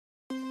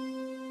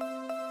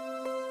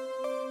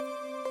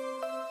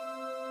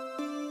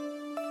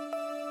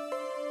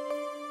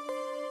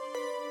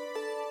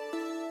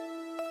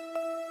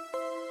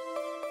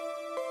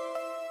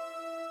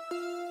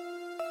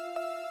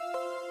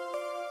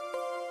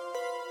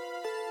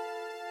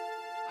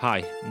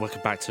Hi, and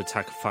welcome back to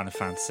Attack of Final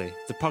Fantasy,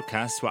 the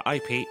podcast where I,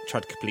 Pete,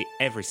 tried to complete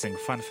every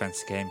single Final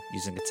Fantasy game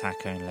using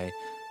attack only,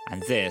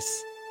 and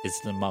this is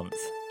the month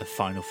of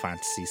Final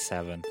Fantasy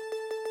VII.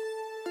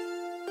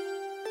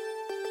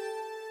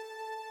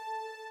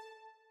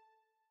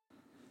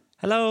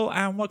 Hello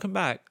and welcome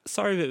back.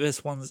 Sorry that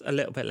this one's a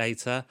little bit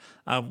later.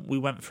 We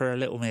went for a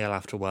little meal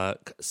after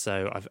work,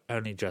 so I've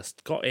only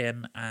just got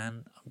in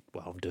and,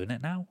 well, I'm doing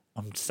it now.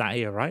 I'm sat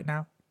here right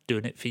now,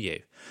 doing it for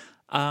you.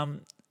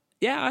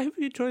 Yeah, I hope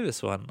you enjoy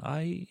this one.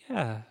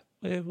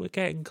 We're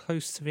getting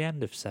close to the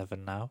end of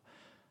 7 now.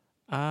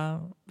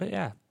 But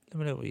yeah, let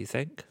me know what you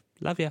think.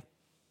 Love ya.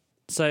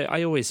 So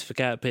I always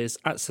forget, but it's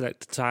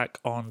 @SelectAttack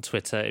on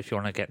Twitter if you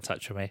want to get in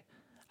touch with me.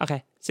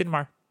 Okay, see you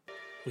tomorrow.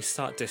 We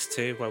start Disc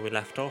 2 where we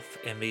left off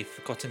in the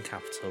Forgotten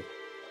Capital.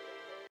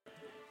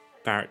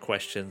 Barrett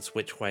questions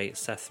which way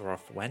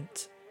Sephiroth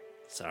went.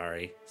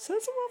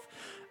 Sephiroth?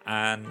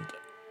 And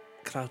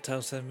Cloud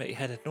tells him that he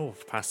headed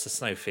north past the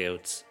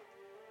snowfields.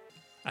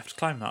 After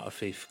climbing out of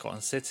the Forgotten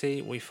City,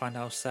 we find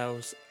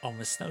ourselves on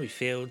the snowy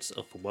fields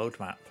of the world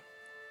map.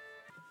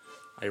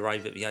 I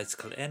arrive at the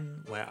Icicle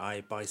Inn, where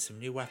I buy some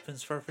new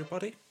weapons for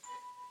everybody.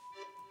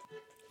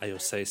 I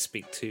also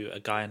speak to a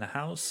guy in the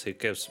house who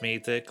gives me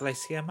the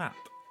Glacier map.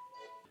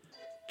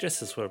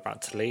 Just as we're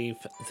about to leave,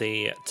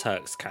 the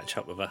Turks catch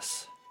up with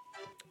us.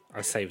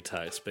 I say the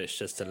Turks, but it's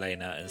just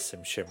Elena and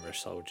some Shimmer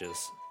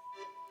soldiers.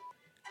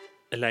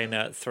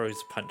 Elena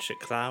throws a punch at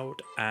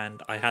Cloud,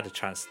 and I had a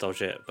chance to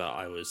dodge it, but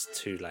I was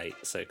too late,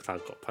 so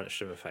Cloud got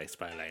punched in the face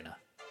by Elena.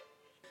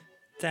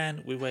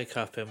 Then we wake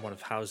up in one of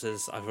the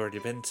houses I've already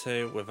been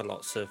to, with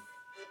lots of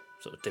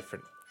sort of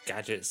different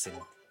gadgets and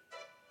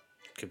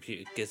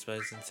computer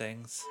gizmos and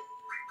things.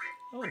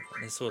 Oh,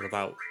 and it's all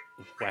about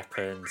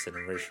weapons and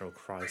original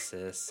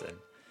Crisis, and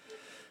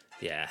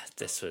yeah,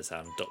 this was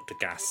Dr.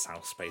 Gas'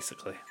 house,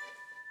 basically.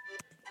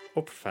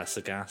 Or Professor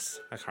Gas,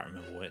 I can't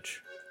remember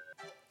which.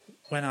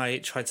 When I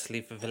try to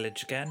leave the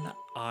village again,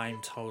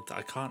 I'm told that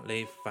I can't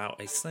leave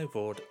without a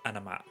snowboard and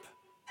a map.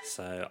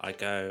 So I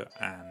go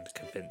and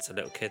convince a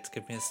little kid to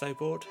give me a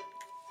snowboard.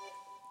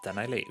 Then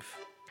I leave.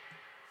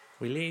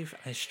 We leave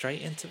and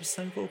straight into the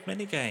snowboard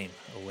minigame.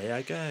 Away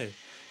I go.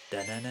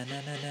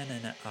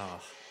 Da-na-na-na-na-na-na. Ah,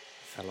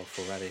 fell off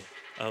already.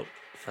 Oh,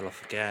 fell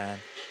off again.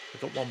 I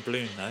got one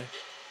balloon though.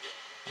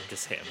 I'm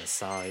just hitting the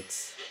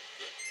sides.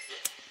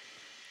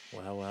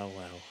 Well.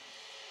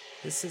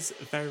 This is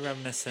very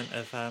reminiscent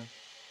of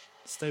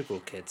Snowball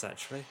Kids,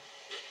 actually.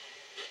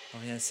 Oh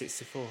yeah,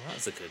 64. That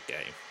was a good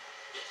game.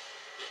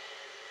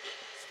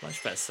 It's a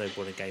much better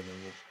snowboarding game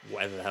than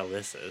whatever the hell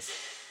this is.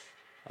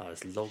 Oh,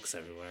 there's logs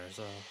everywhere as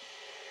well.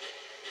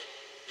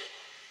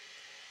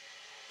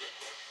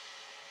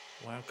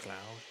 Wow, Cloud,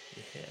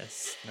 you hit a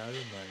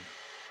snowman.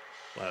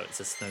 Well, it's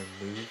a snow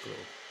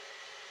moogle.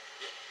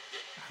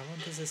 How long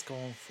does this go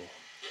on for?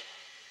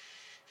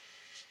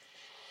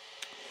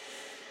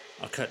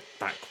 I'll cut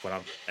back when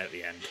I'm at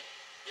the end.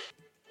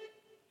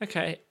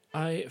 Okay,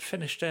 I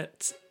finished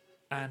it,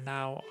 and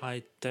now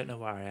I don't know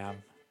where I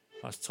am.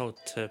 I was told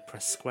to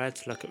press square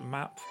to look at the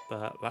map,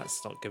 but that's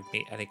not giving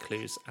me any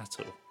clues at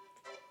all.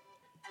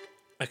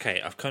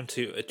 Okay, I've come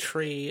to a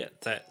tree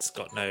that's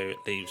got no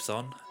leaves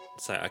on,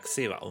 so I can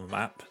see that on the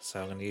map,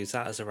 so I'm going to use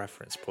that as a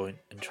reference point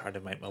and try to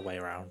make my way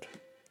around.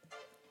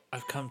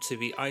 I've come to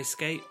the ice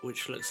gate,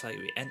 which looks like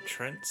the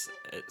entrance.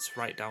 It's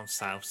right down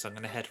south, so I'm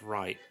going to head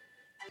right.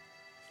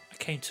 I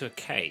came to a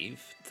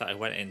cave that I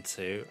went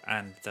into,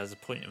 and there's a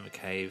point in the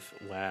cave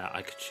where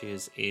I could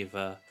choose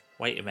either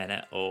wait a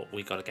minute or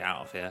we got to get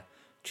out of here.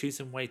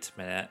 Choosing wait a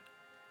minute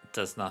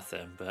does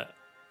nothing, but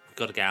we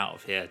got to get out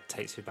of here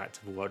takes me back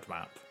to the world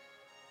map.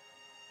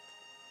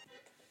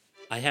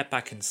 I head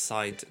back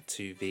inside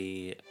to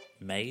the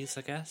maze,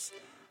 I guess,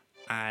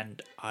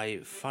 and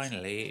I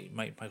finally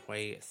make my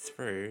way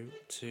through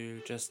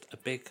to just a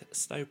big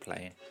snow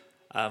plane.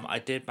 I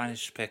did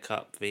manage to pick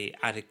up the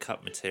added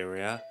cut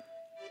materia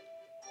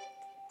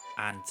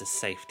and the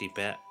safety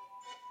bit.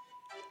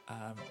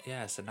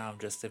 So now I'm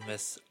just in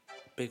this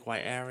big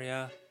white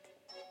area.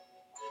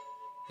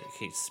 It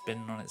keeps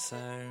spinning on its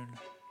own.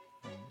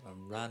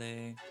 I'm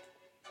running.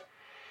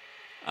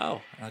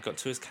 Oh, and I got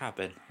to his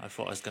cabin. I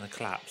thought I was going to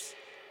collapse,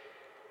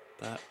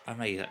 but I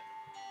made it.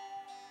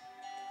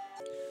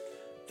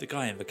 The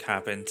guy in the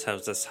cabin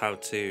tells us how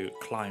to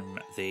climb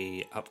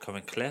the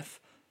upcoming cliff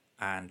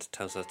and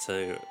tells us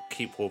to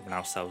keep warming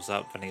ourselves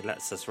up, and he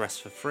lets us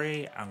rest for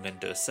free. I'm going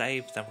to do a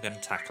save, then we're going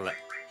to tackle it.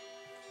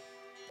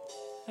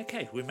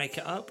 Okay, we make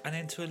it up and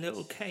into a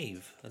little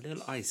cave, a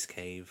little ice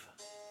cave.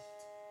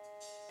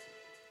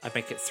 I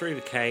make it through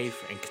the cave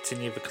and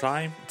continue the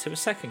climb to a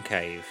second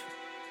cave.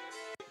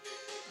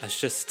 I was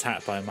just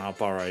attacked by a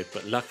Malboro,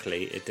 but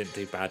luckily it didn't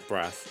do bad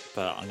breath,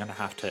 but I'm going to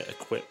have to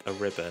equip a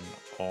ribbon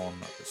on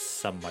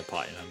some of my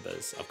party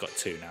members. I've got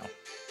 2 now.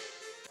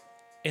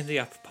 In the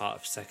upper part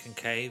of the second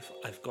cave,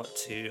 I've got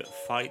to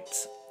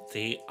fight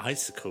the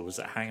icicles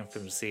that hang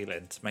from the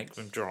ceiling to make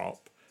them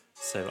drop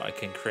so I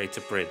can create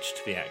a bridge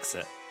to the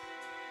exit.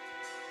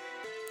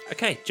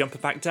 Okay,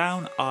 jumping back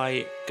down,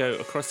 I go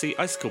across the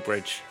icicle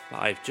bridge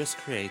that I've just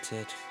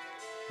created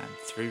And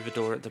through the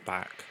door at the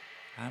back.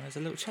 And there's a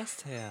little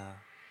chest here.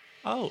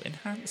 Oh,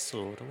 enhanced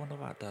sword. I wonder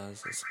what that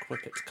does. Let's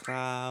equip it to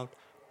Cloud.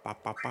 Ba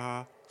ba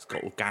ba. It's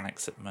got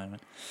organics at the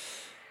moment.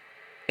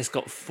 It's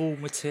got full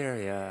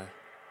materia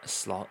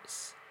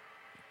slots,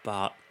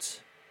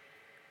 but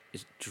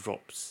it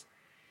drops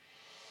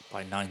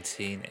by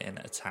 19 in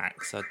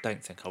attack, so I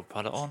don't think I'll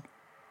put it on.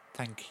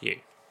 Thank you.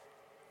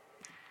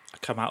 I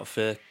come out of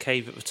the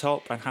cave at the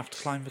top and have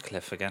to climb the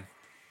cliff again.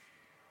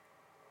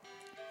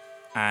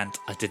 And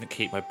I didn't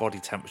keep my body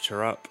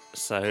temperature up,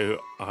 so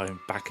I'm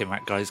back in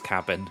that guy's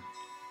cabin.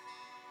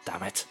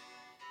 Damn it.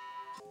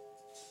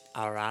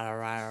 Alright.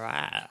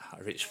 I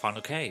reached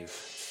final cave.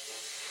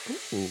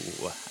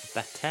 Ooh, a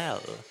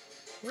Batel.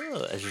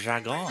 Ooh, a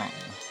Dragon.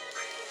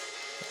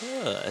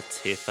 Ooh, a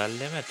Tifa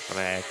limit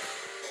break.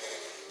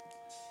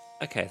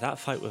 Okay, that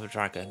fight with a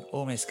dragon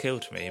almost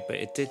killed me, but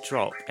it did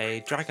drop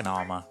a dragon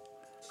armor,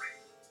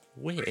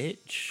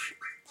 which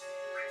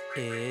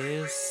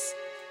is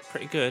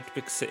pretty good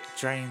because it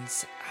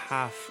drains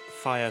half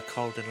fire,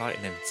 cold and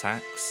lightning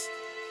attacks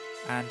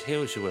and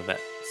heals you with it.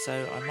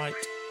 So I might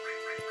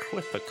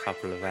equip a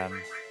couple of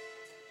them.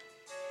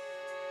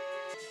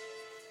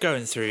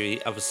 Going through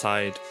the other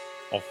side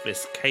of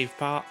this cave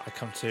part, I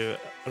come to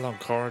a long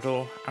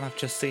corridor and I've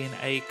just seen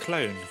a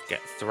clone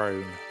get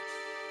thrown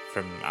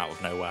from out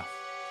of nowhere.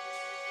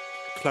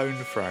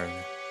 Clone thrown.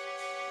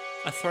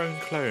 A thrown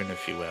clone,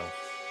 if you will.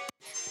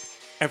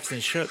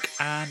 Everything shook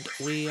and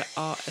we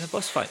are in a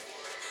boss fight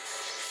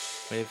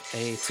with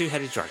a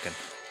two-headed dragon.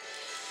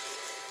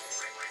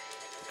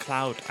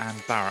 Cloud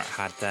and Barrett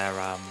had their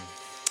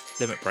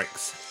limit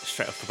breaks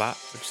straight off the bat,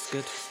 which is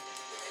good.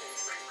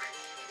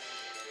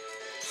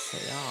 So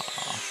yeah.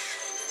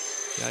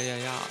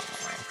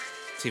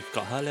 Tifa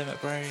got her limit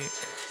break.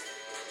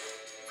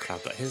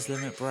 Cloud got his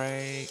limit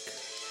break.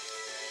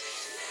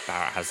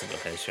 Barrett hasn't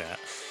got his yet.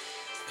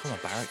 Come on,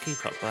 Barrett,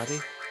 keep up,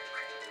 buddy.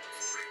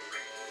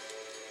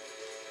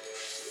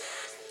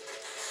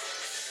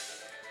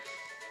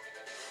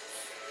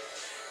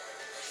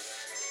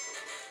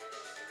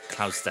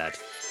 Cloud's dead.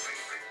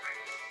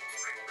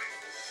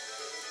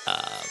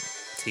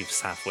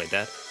 Tifa's halfway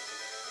dead.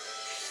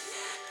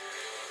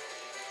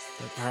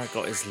 But Barrett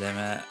got his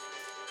limit.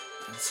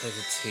 And so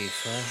did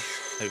Tifa.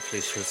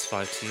 Hopefully she'll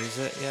survive to use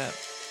it, yeah.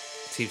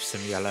 Tifa's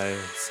in yellow,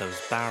 so is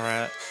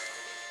Barrett.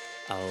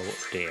 Oh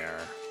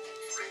dear.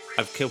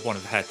 I've killed one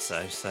of the heads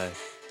though, so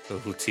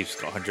Tifa's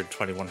got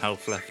 121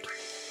 health left.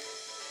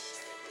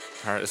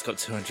 Barrett's got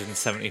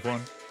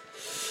 271.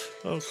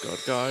 Oh god,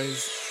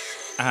 guys.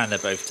 And they're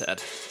both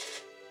dead.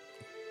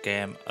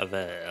 Game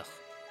over.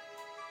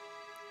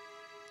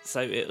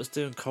 So it was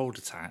doing cold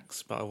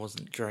attacks, but I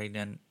wasn't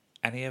draining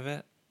any of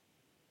it.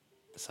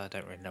 So I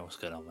don't really know what's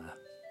going on there.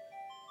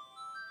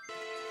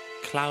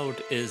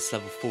 Cloud is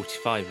level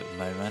 45 at the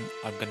moment.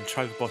 I'm going to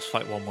try the boss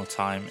fight one more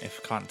time.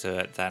 If I can't do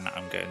it, then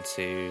I'm going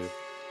to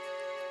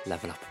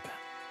level up a bit.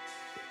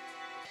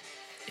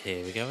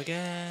 Here we go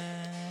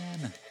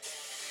again.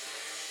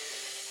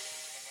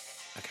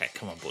 Okay,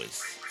 come on,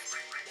 boys.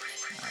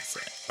 That's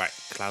it. Right,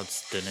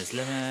 Cloud's done his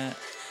limit.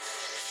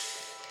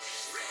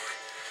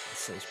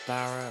 So it's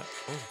Barrett.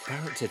 Oh,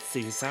 Barrett did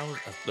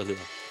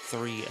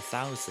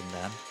 3,000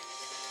 then.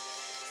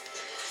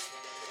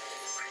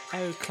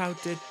 Oh,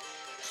 Cloud did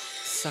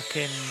suck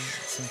in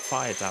some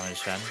fire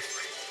damage then,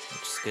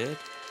 which is good.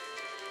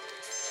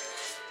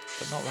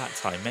 But not that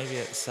time. Maybe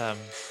it's oh,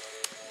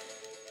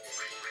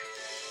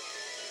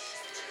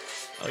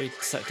 he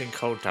sucked in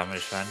cold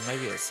damage then.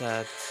 Maybe it's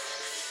I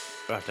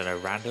don't know,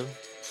 random.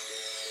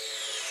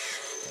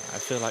 I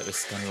feel like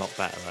this is going a lot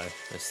better though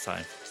this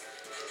time.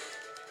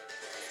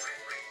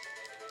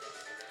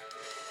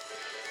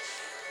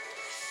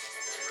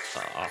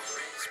 Oh,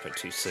 spoke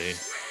too soon.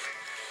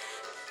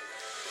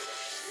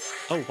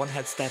 Oh, one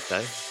head's dead though,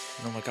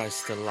 and all my guy's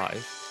still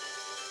alive.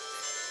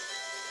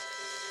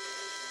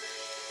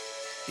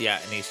 Yeah,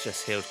 and he's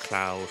just healed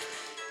Cloud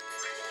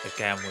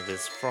again with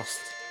his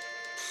frost.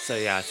 So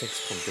yeah, I think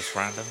it's probably just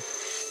random.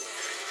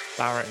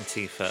 Barrett and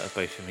Tifa are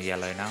both in the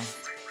yellow now.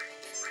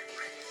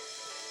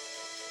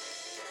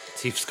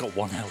 Tifa's got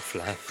 1 health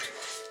left.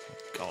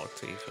 God,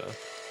 Tifa.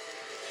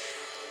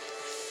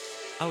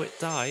 Oh, it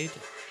died,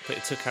 but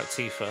it took out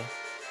Tifa,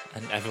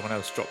 and everyone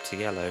else dropped to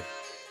yellow.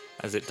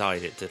 As it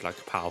died, it did like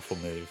a powerful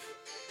move.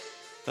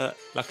 But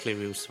luckily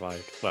we all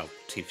survived. Well,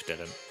 Tifa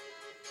didn't.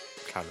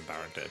 Cloud and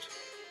Barrett did.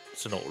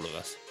 So not all of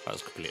us. That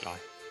was a complete lie.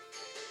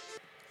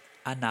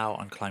 And now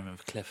I'm climbing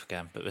the cliff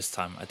again, but this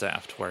time I don't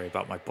have to worry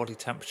about my body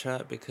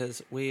temperature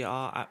because we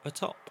are at the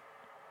top.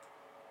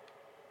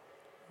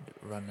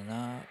 Running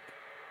up.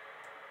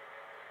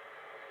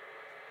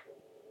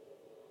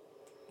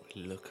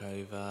 We look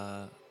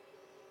over.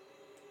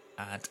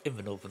 And in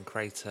the northern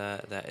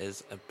crater there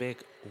is a big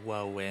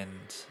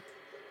whirlwind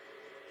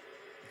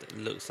that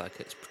looks like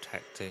it's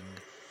protecting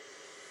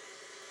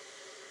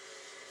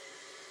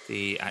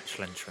the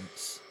actual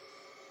entrance.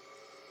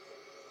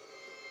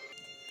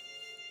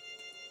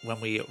 When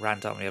we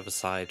ran down the other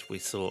side, we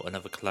saw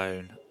another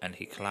clone and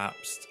he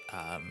collapsed,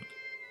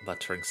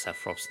 muttering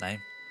Sephiroth's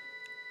name.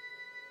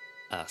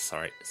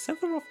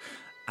 Sephiroth.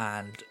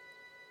 And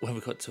when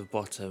we got to the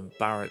bottom,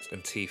 Barrett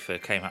and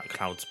Tifa came out of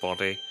Cloud's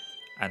body,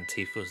 and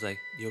Tifa was like,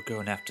 "You're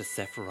going after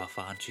Sephiroth,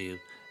 aren't you?"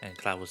 And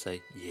Cloud was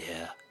like,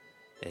 "Yeah."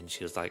 And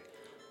she was like,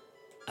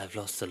 "I've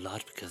lost a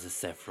lot because of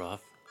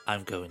Sephiroth.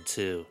 I'm going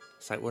too."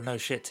 It's like, well, no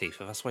shit,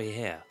 Tifa, that's why you're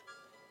here.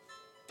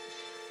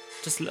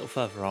 Just a little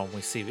further on,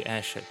 we see the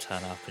airship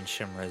turn up and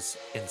Shinra's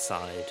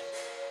inside.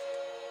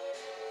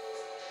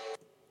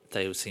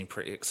 They all seem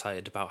pretty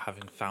excited about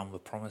having found the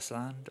Promised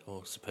Land,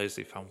 or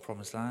supposedly found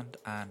Promised Land,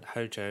 and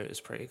Hojo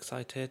is pretty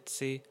excited to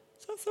see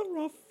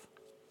Sephiroth.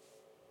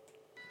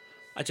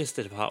 I just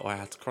did a part where I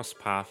had to cross the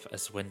path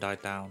as the wind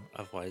died down,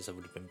 otherwise I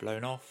would have been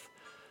blown off.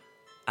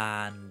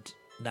 And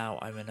now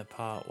I'm in a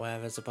part where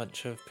there's a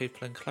bunch of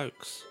people in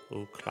cloaks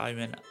all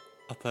climbing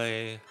up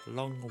a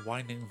long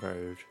winding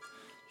road.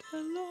 The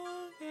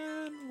long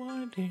and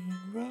winding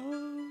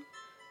road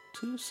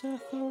to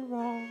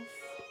Sephiroth.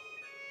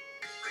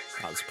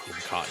 That was a Paul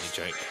McCartney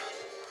joke.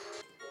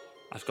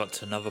 I've got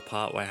to another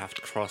part where I have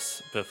to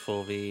cross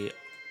before the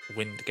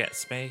wind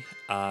gets me.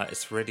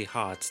 It's really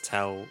hard to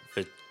tell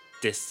the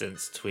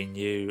distance between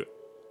you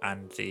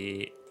and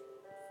the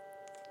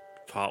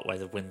part where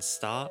the wind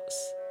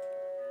starts.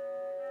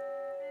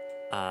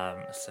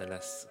 So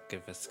let's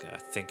give this a go. I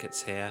think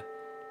it's here.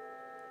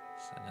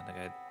 So I'm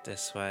gonna go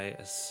this way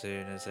as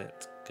soon as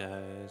it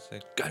goes.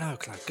 Go now,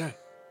 Cloud, go!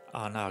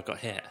 Oh no, I got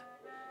hit.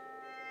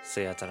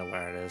 See, I don't know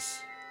where it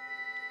is.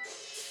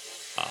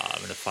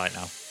 I'm in a fight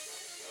now.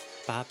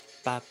 Bap,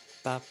 bap,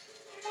 bap.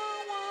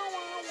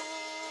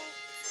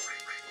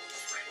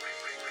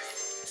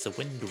 It's a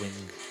wind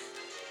wing.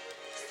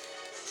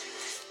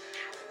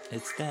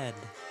 It's dead.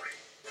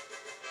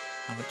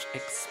 How much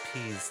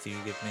XPs do you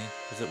give me?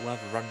 Is it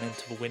worth running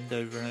into the wind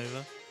over and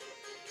over?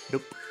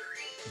 Nope.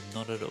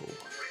 Not at all.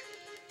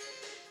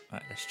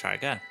 Right, let's try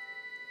again.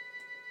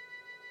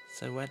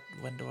 So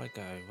when do I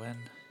go?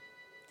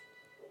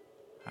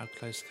 How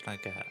close can I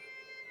get?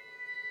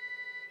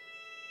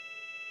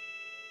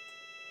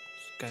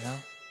 Go now?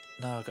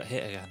 No, I got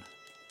hit again.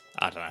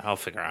 I don't know, I'll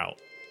figure out.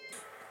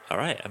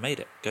 Alright, I made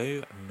it.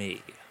 Go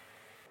me.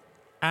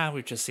 And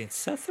we've just seen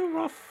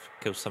Sephiroth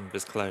kill some of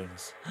his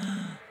clones.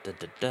 Da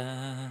da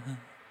da.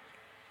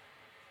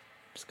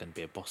 It's going to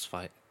be a boss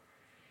fight.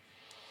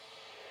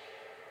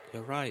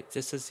 You're right,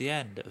 this is the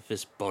end of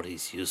this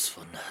body's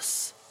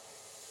usefulness.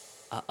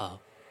 Uh-oh,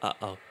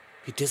 uh-oh.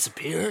 He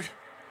disappeared?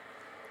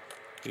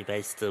 He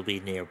may still be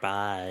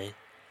nearby.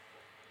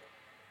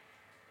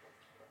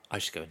 I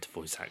should go into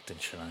voice acting,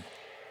 shouldn't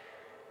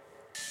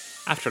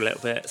I? After a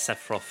little bit,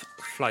 Sephiroth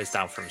flies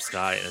down from the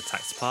sky and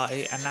attacks the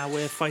party, and now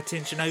we're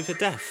fighting Genova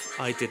Death.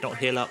 I did not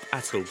heal up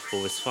at all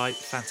before this fight.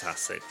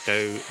 Fantastic.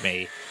 Go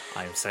me.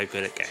 I am so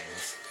good at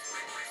games.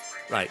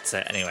 Right,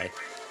 so anyway.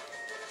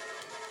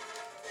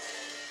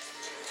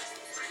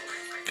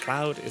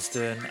 Cloud is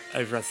doing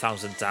over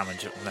 1,000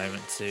 damage at the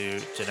moment to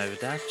Genova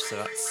Death, so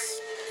that's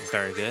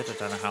very good. I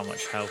don't know how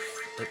much health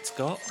it's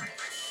got,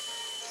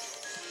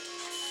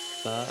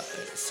 but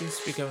it seems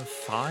to be going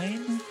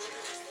fine.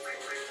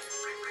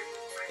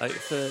 Like,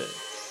 for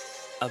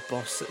a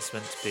boss that's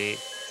meant to be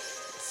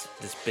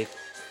this big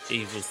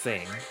evil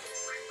thing,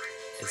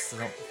 it's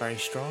not very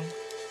strong.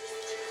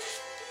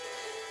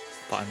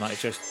 But I might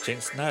just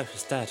jinx. No,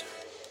 it's dead.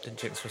 Didn't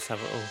jinx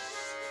myself at all.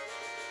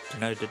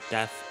 Genova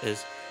Death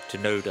is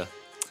Genoda.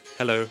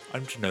 Hello,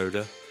 I'm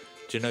Genoda.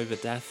 Genova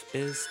Death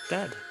is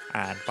dead.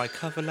 And my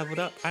cover leveled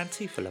up and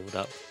Tifa leveled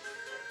up.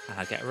 And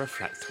I get a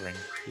reflector ring.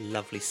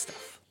 Lovely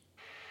stuff.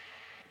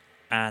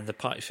 And the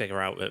party figure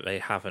out that they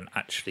haven't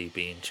actually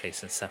been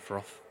chasing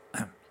Sephiroth.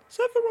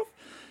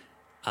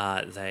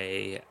 Sephiroth!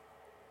 They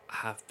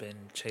have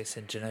been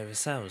chasing Genova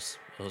Cells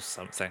or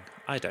something.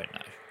 I don't know.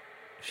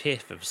 If you're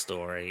here for the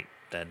story,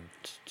 then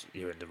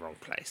you're in the wrong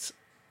place.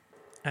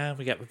 And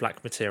we get the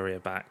black materia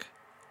back.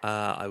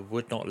 I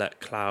would not let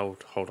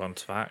Cloud hold on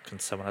to that. Can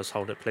someone else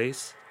hold it,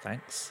 please?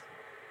 Thanks.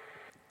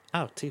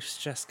 Oh, Tifa's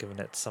just given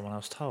it to someone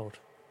else to hold.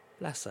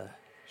 Bless her.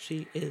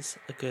 She is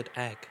a good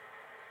egg.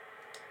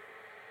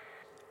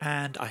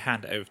 And I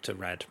hand it over to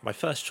Red. My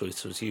first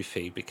choice was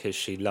Yuffie because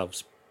she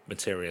loves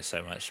materia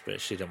so much,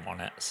 but she didn't want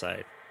it,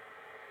 so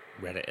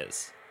Red it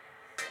is.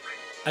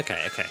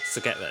 Okay, so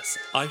get this.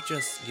 I've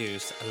just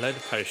used a load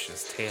of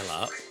potions to heal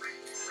up,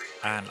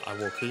 and I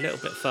walk a little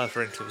bit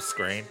further into the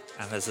screen,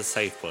 and there's a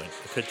save point.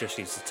 I could just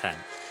use the 10.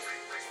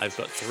 I've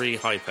got 3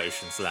 high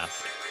potions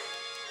left.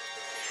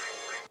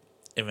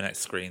 In the next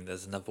screen,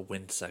 there's another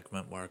wind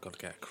segment where I've got to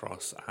get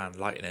across, and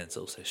lightning's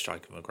also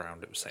striking the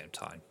ground at the same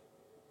time.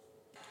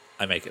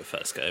 I make it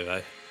first go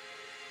though.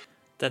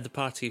 Then the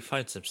party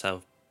finds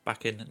themselves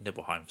back in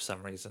Nibelheim for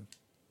some reason.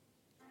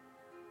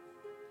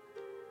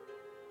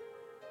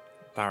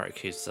 Barrett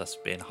accuses us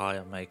of being high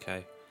on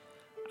Mako,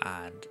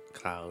 and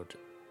Cloud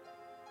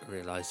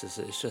realises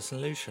that it's just an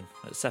illusion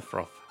that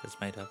Sephiroth has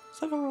made up.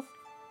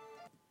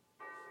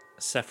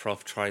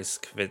 Sephiroth tries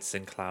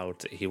convincing Cloud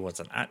that he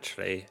wasn't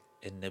actually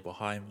in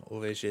Nibelheim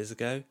all those years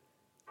ago,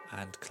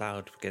 and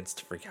Cloud begins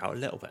to freak out a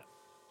little bit.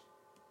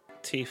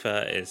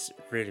 Tifa is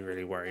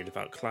really worried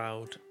about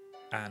Cloud,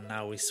 And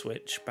now we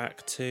switch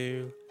back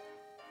to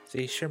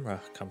the Shimra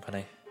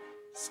company,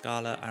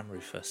 Scarlet and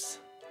Rufus.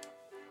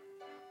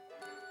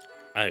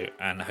 Oh,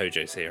 and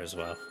Hojo's here as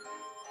well.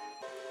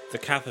 The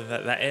cabin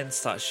that they're in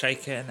starts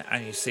shaking,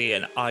 and you see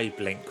an eye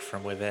blink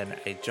from within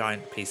a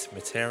giant piece of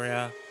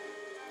materia,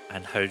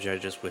 and Hojo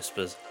just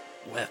whispers,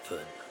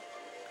 "Weapon.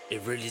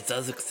 It really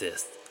does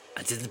exist.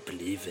 I didn't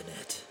believe in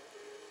it."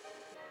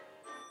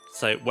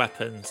 So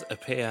weapons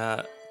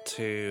appear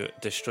to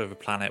destroy the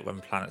planet when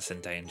the planet's in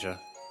danger.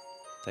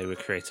 They were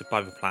created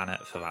by the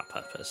planet for that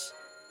purpose.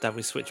 Then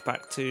we switch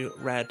back to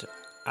Red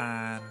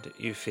and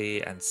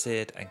Yuffie and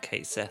Sid and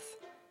Kate Sith.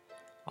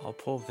 Oh,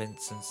 poor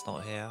Vincent's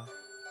not here.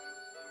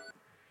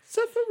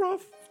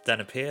 Sephiroth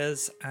then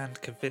appears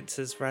and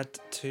convinces Red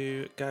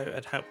to go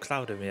and help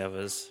Cloud and the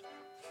others.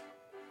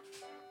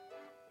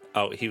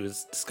 Oh, he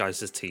was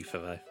disguised as Tifa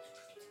though.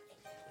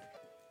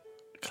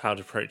 Cloud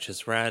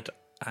approaches Red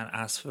and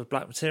asks for the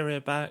black materia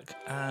back,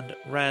 and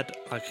Red,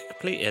 like a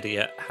complete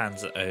idiot,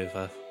 hands it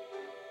over.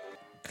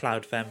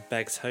 Cloud then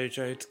begs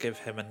Hojo to give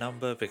him a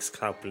number because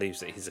Cloud believes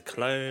that he's a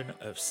clone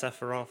of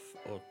Sephiroth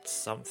or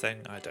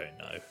something, I don't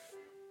know.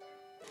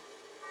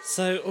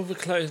 So all the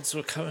clones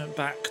were coming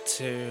back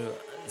to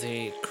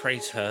the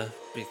crater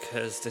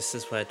because this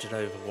is where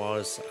Genova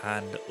was,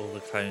 and all the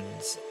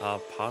clones are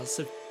parts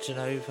of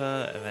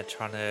Genova and they're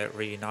trying to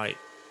reunite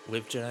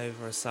with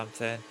Genova or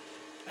something.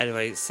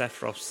 Anyway,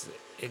 Sephiroth's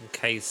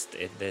encased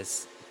in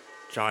this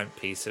giant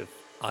piece of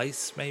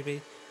ice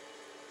maybe,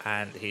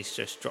 and he's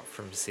just dropped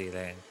from the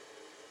ceiling,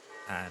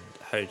 and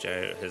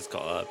Hojo has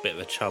got a bit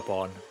of a chub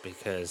on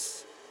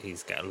because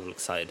he's getting all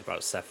excited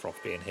about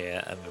Sephiroth being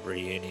here and the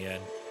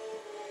reunion.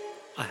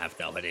 I have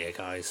no idea,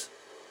 guys.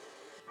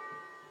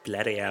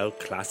 Bloody hell,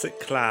 classic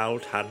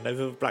Cloud handing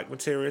over the black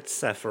materia to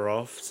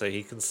Sephiroth so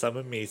he can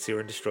summon Meteor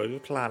and destroy the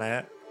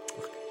planet.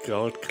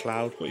 God,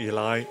 Cloud, what you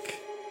like?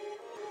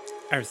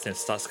 Everything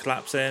starts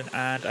collapsing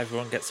and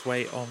everyone gets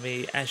away on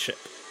the airship.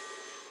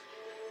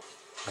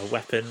 A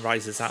weapon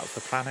rises out of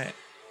the planet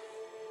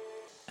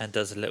and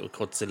does a little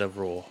Godzilla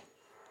roar.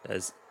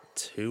 There's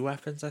 2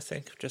 weapons, I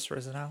think, have just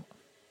risen out.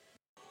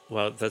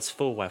 Well, there's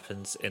 4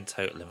 weapons in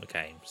total in the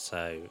game,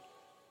 so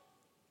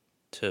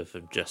 2 of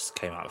them just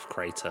came out of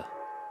crater.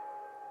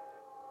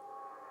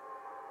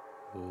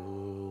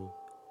 Ooh.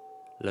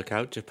 Look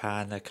out,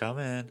 Japan, they're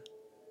coming.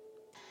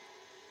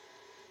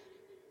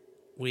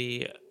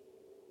 We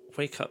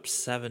wake up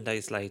 7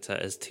 days later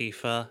as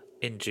Tifa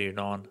in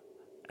Junon,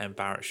 and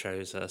Barrett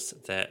shows us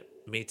that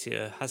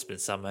Meteor has been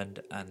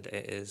summoned and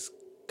it is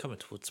coming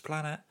towards the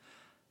planet,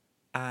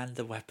 and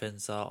the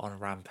weapons are on a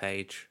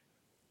rampage.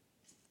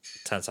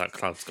 Turns out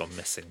Cloud's gone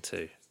missing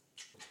too.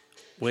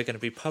 We're going to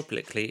be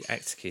publicly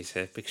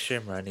executed because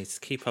Shinra needs to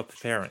keep up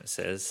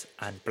appearances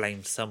and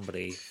blame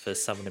somebody for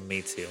summoning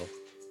Meteor.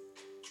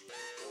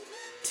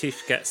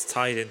 Tifa gets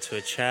tied into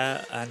a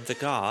chair and the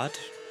guard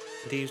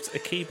leaves a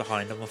key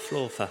behind on the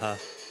floor for her.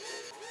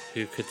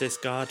 Who could this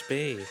guard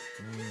be?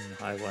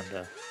 I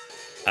wonder.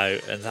 Oh,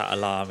 and that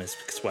alarm is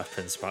because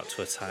Weapon's about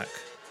to attack.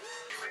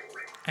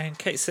 And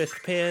Kate Sith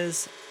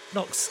appears,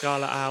 knocks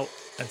Scarlet out,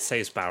 and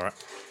saves Barrett.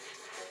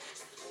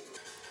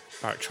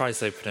 Barrett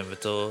tries opening the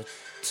door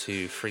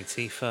to free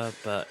Tifa,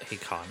 but he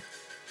can't.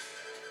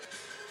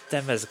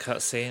 Then there's a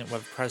cutscene where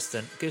the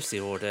President gives the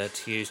order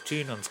to use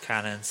Junon's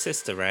cannon,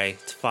 Sister Ray,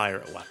 to fire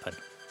at Weapon.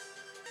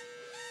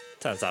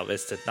 Turns out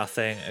this did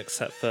nothing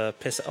except for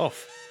piss it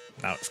off.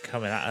 Now it's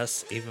coming at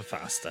us even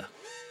faster.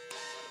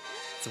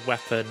 The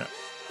Weapon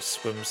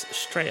swims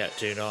straight at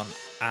Junon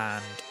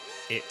and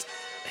it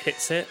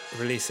hits it,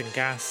 releasing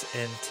gas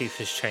in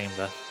Tifa's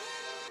chamber.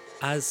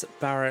 As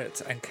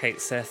Barrett and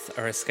Kate Sith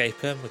are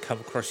escaping, we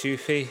come across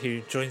Yuffie,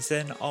 who joins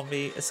in on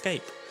the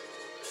escape.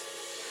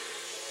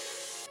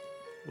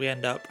 We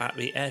end up at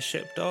the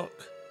airship dock,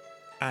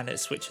 and it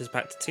switches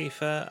back to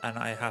Tifa, and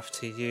I have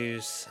to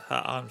use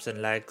her arms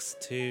and legs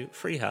to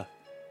free her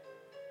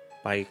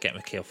by getting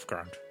the key off the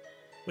ground,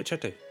 which I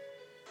do.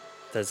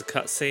 There's a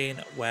cutscene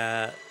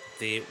where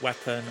the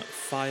Weapon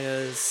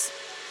fires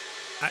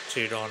at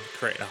Junon,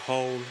 creating a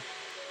hole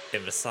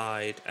in the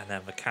side, and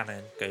then the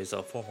cannon goes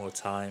off one more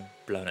time,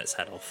 blowing its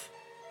head off.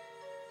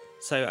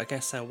 So I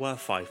guess there were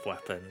 5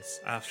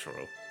 weapons after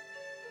all.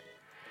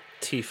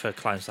 Tifa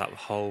climbs out the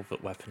hole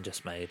that Weapon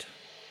just made.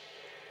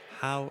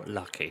 How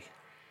lucky.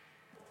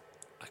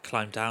 I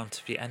climb down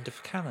to the end of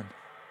the cannon.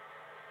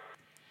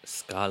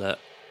 Scarlet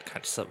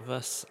catches up with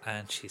us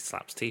and she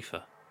slaps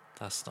Tifa.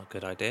 That's not a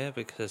good idea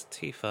because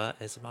Tifa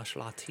is a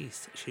martial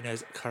artiste. She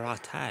knows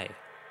karate.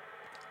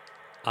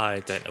 I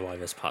don't know why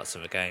this part's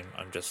in the game.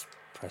 I'm just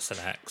pressing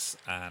X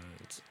and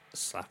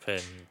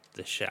slapping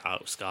the shit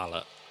out of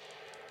Scarlet.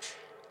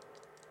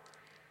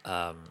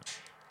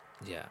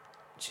 Yeah,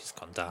 she's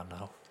gone down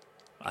now.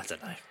 I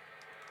don't know.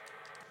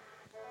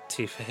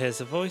 Tifa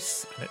hears a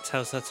voice and it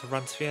tells her to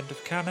run to the end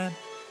of the cannon.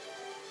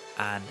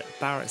 And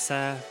Barrett's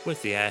there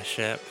with the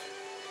airship.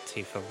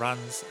 Tifa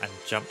runs and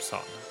jumps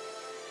on.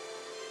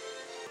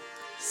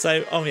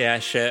 So on the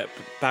airship,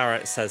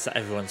 Barrett says that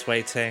everyone's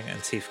waiting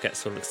and Tifa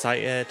gets all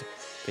excited.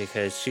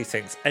 because she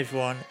thinks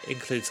everyone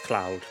includes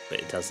Cloud, but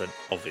it doesn't,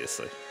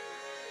 obviously.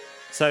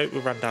 So we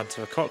run down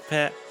to the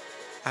cockpit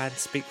and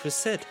speak with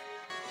Sid.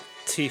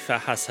 Tifa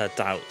has her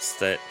doubts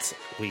that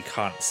we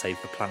can't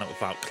save the planet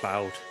without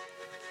Cloud.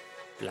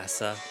 Bless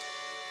her.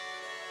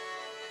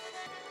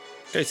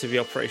 Go to the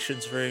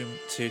operations room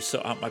to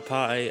sort out my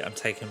party. I'm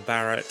taking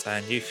Barrett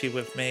and Yuffie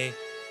with me.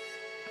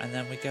 And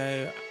then we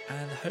go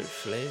and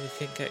hopefully we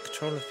can get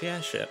control of the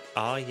airship.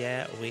 Oh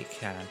yeah, we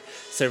can.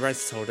 So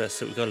Rez told us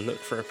that we've got to look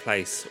for a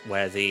place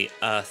where the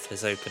Earth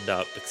has opened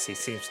up, because he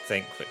seems to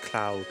think that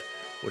Cloud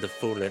would have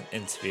fallen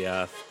into the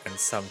Earth, and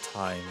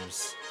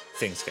sometimes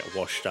things get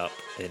washed up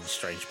in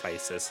strange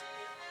places.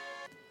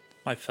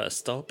 My first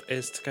stop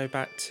is to go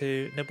back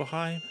to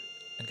Nibelheim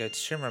and go to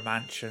Shinra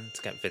Mansion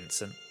to get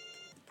Vincent.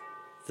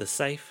 The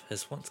safe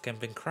has once again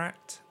been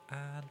cracked,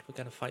 and we're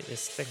going to fight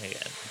this thing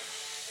again.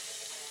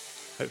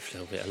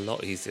 Hopefully it'll be a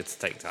lot easier to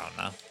take down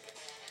now.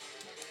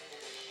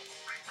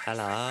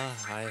 Hello,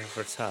 I have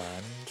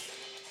returned.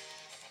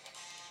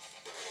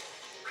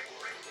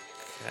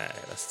 Okay,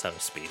 let's turn the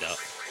speed up.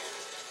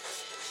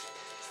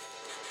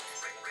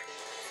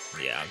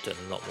 Yeah, I'm doing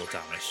a lot more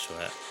damage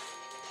to it.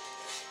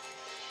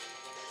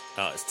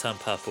 Oh, it's turned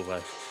purple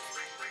though.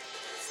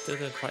 Still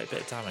doing quite a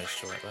bit of damage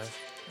to it though.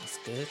 That's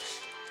good.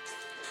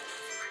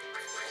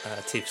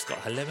 Tifa's got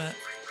her limit.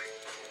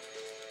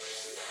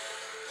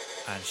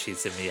 And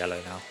she's in the yellow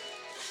now.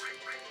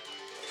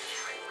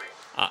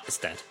 Ah, it's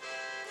dead.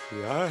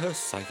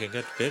 Yes, I can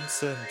get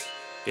Vincent.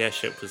 The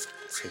airship was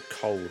so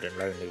cold and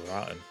lonely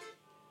without him.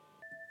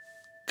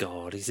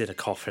 God, he's in a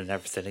coffin and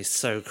everything. He's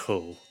so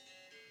cool.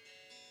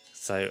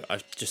 So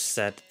I've just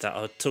said that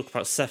I'll talk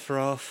about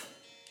Sephiroth.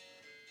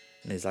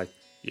 And he's like,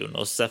 you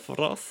know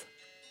Sephiroth?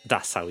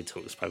 That's how he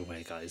talks, by the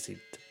way, guys. He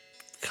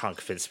can't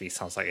convince me he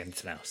sounds like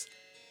anything else.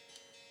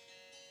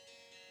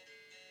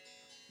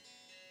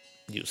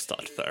 You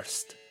start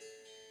first.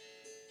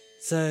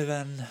 So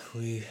then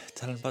we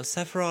tell him about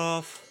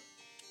Sephiroth.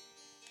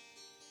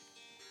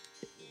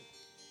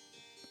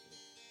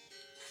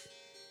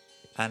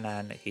 And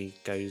then he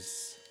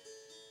goes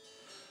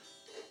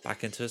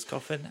back into his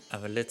coffin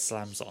and the lid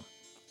slams on.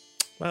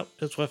 Well,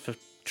 it was worth a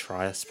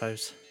try, I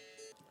suppose.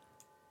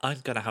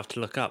 I'm going to have to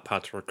look up how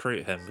to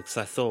recruit him, because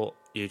I thought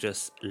you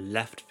just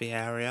left the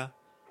area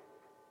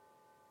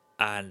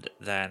and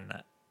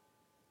then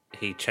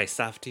he chased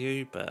after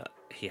you, but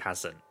he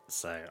hasn't,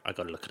 so I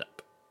got to look it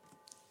up.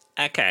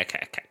 Okay.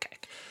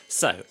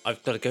 So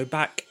I've got to go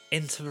back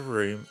into the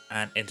room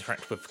and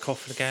interact with the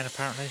coffin again,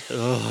 apparently.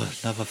 Oh,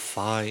 another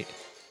fight.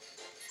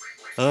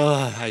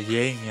 Oh, a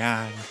yin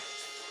yang.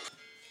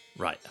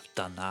 Right, I've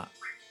done that.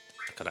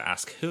 I've got to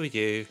ask, who are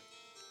you?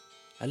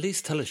 At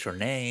least tell us your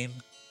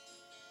name.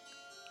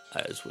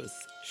 I was with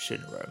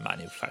Shinra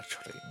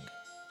Manufacturing.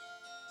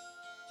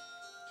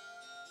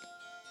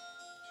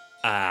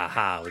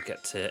 Aha, we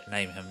get to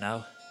name him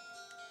now.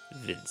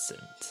 Vincent.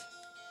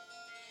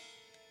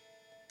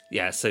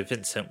 Yeah, so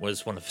Vincent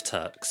was one of the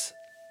Turks.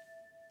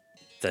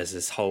 There's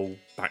this whole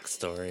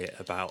backstory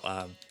about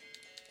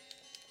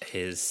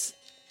his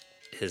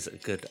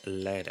good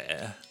lady.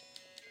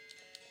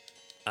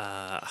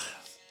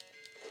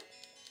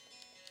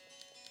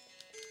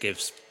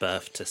 Gives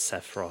birth to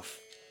Sephiroth,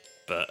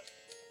 but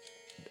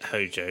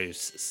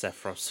Hojo's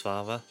Sephiroth's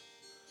father.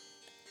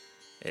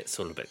 It's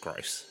all a bit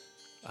gross.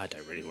 I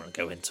don't really want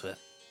to go into it.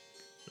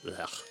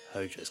 Ugh,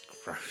 Hojo's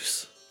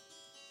gross.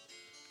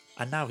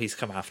 And now he's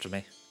come after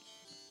me.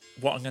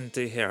 What I'm going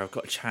to do here, I've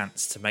got a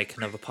chance to make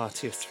another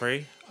party of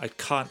 3. I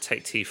can't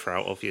take Tifa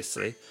out,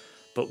 obviously.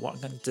 But what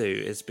I'm going to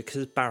do is,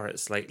 because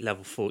Barrett's like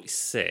level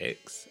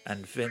 46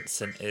 and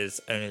Vincent is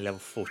only level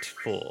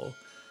 44,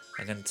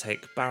 I'm going to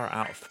take Barrett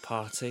out of the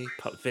party,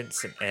 put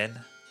Vincent in,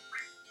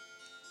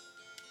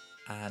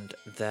 and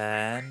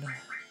then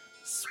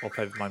swap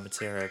over my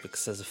material,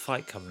 because there's a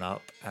fight coming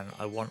up and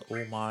I want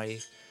all my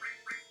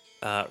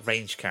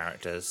range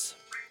characters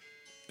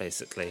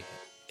basically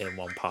in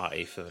one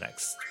party for the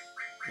next,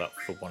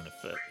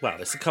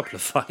 it's a couple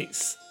of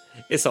fights.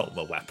 It's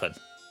Ultimate Weapon.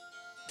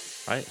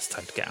 Right, it's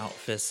time to get out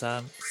of this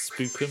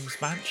Spookum's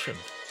mansion.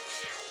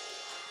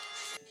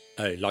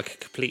 Oh, like a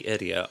complete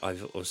idiot,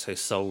 I've also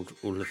sold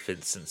all of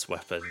Vincent's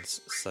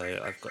weapons, so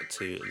I've got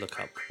to look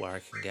up where I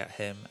can get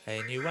him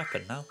a new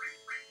weapon now.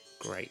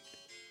 Great.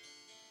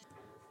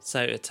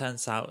 So it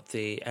turns out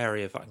the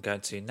area that I'm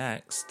going to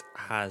next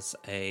has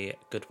a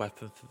good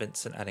weapon for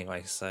Vincent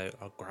anyway, so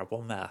I'll grab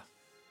one there.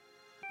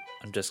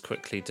 I'm just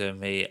quickly doing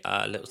me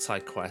a little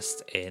side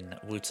quest in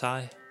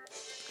Wutai.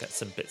 Get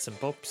some bits and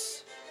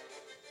bobs.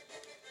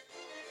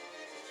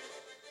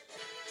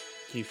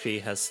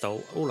 Yuffie has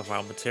stole all of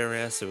our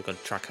materia, so we're going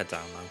to track her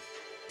down now.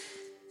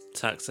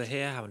 Turks are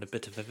here, having a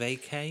bit of a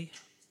vacay.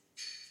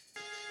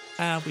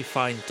 And we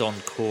find Don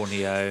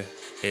Corneo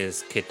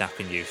is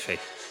kidnapping Yuffie.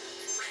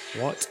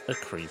 What a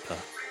creeper.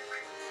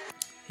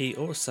 He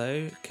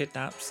also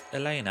kidnaps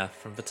Elena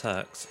from the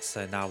Turks,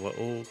 so now we're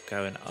all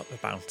going up the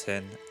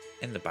mountain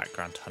in the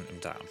background to hunt him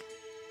down.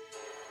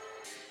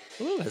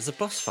 Ooh, there's a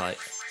boss fight.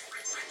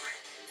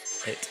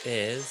 It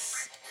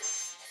is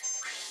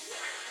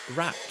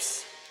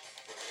Raps.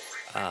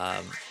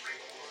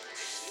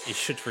 You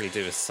should really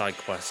do a side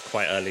quest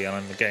quite early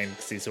on in the game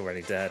because he's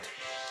already dead.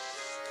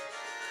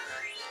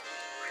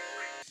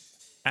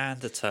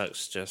 And the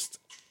Turks just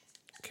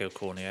kill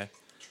Corneo.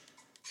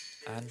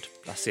 And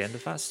that's the end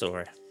of that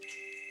story.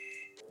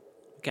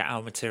 Get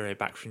our material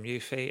back from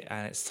Yuffie,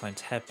 and it's time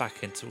to head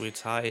back into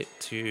Wutai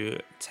to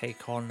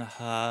take on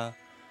her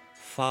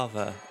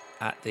father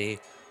at the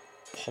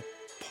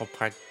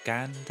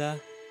propaganda.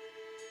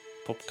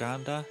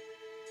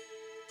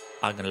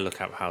 I'm going to look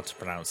up how to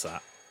pronounce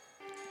that.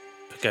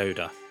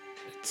 Pagoda.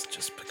 It's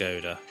just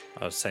pagoda.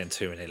 I was saying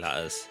too many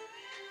letters.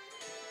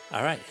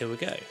 Alright, here we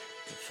go.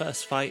 The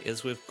first fight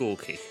is with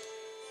Gorky.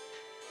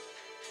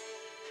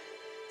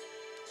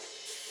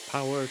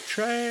 Power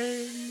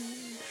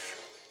change!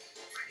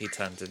 He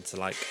turns into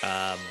like,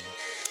 I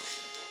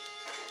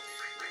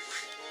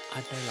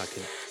don't know, like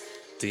a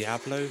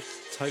Diablo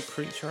type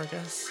creature, I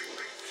guess.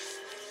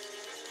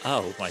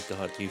 Oh my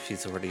god,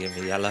 Yuffie's already in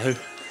the yellow.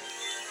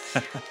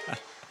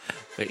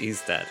 But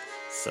he's dead,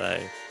 so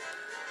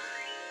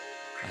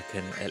I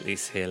can at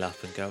least heal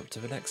up and go up to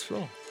the next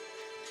floor.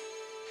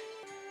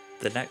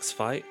 The next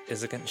fight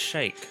is against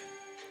Shake.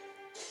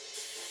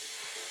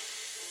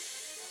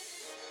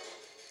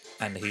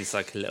 And he's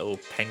like a little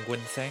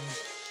penguin thing.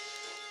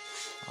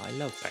 I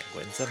love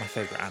penguins, they're my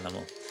favourite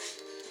animal.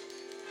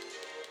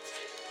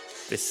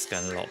 This is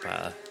going a lot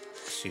better.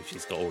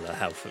 Yuffie's got all her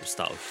health at the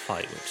start of the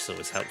fight, which is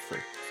always helpful.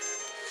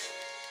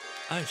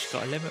 Oh, she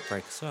got a limit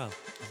break as well.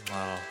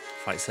 Oh,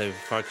 fight's over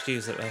before I could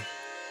use it though.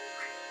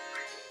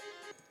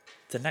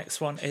 The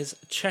next one is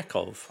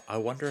Chekhov. I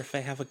wonder if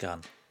they have a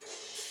gun.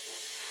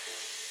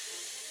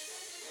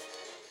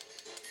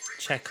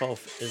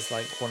 Chekhov is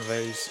like one of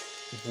those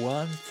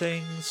worm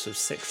things with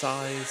 6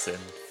 eyes and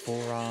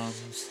 4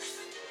 arms.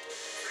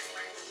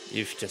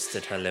 You've just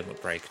did her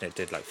limit break and it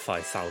did like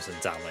 5,000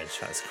 damage.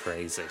 That's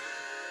crazy.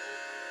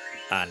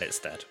 And it's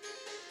dead.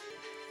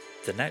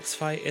 The next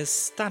fight is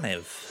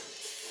Staniv.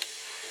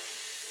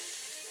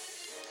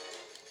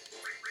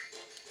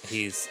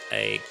 He's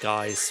a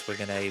guy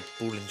swinging a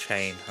ball and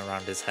chain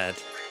around his head.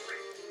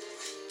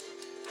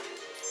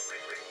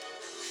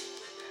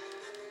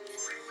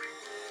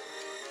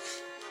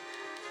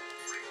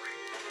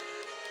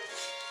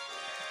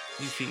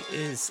 Yuffie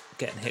is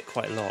getting hit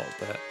quite a lot,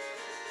 but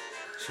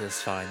she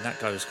was fine. That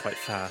guy was quite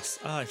fast.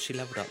 Oh, and she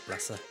leveled up,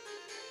 bless her.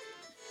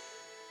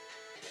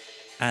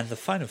 And the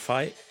final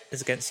fight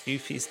is against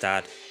Yuffie's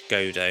dad,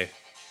 Godo.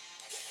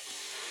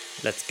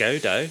 Let's go,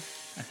 Do.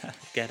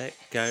 Get it?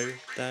 Go,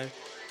 Do.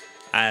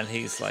 And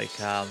he's like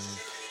a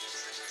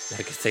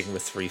thing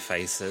with 3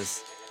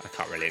 faces. I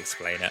can't really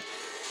explain it.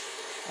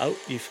 Oh,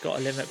 you've got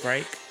a limit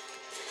break.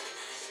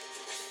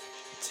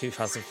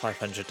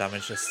 2,500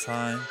 damage this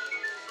time.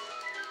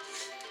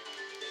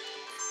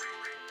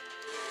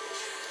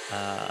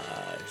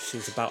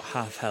 She's about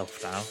half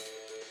health now.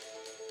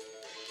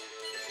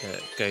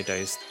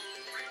 Godo's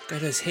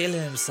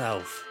healing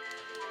himself.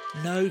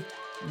 No,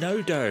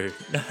 Do.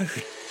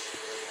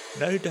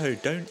 No, Do,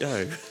 don't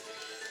Do.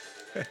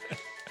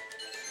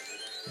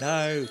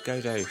 No,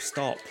 Godo,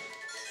 stop.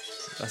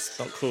 That's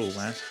not cool,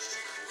 man.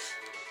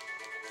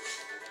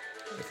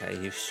 Okay,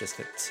 you've just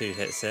got 2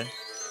 hits in.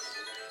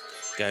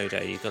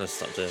 Godo, you've got to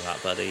stop doing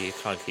that, buddy. You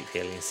can't keep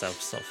healing yourself.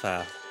 It's not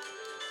fair.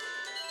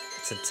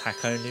 It's an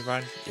attack only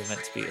run. You're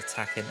meant to be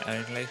attacking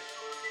only.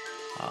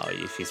 Oh,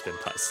 Yuffie's been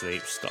put to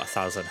sleep. She's got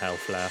 1,000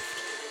 health left.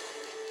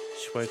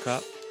 She woke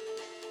up.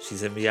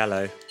 She's in the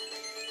yellow.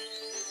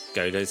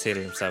 Godo's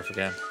healing himself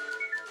again.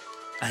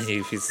 And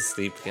Yuffie's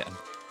asleep again.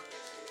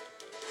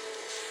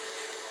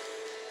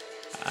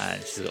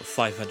 And she's got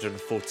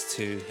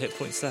 542 hit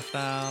points left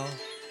now.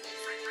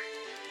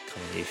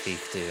 Come on, Yuffie, you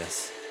can do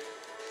this.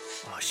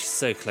 Oh, she's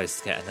so close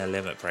to getting her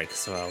limit break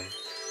as well.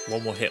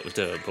 One more hit will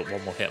do it, but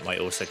one more hit might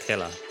also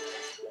kill her.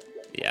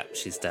 Yeah,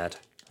 she's dead.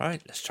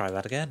 Alright, let's try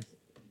that again.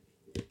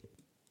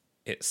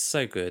 It's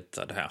so good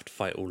that I don't have to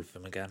fight all of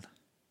them again.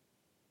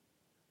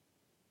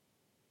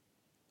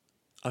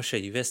 I'll show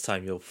you this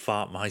time, you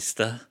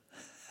fartmeister.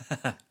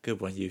 Good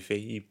one,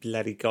 Yuffie. You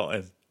bloody got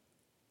him.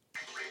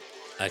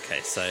 Okay,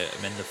 so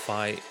I'm in the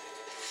fight.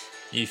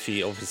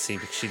 Yuffie, obviously,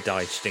 because she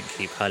died, she didn't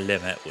keep her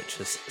limit, which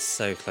was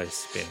so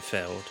close to being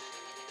filled.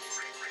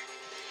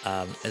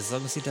 As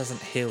long as he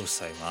doesn't heal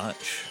so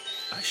much,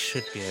 I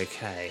should be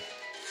okay.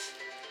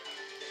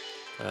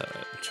 The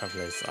trouble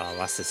is, oh,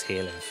 that's his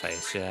healing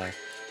phase, yeah.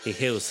 He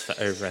heals for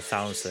over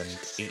 1,000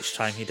 each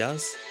time he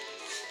does.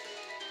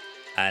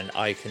 And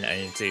I can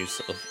only do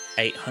sort of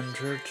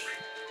 800-ish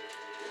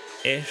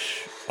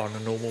on a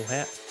normal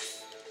hit.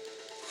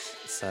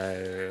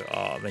 So,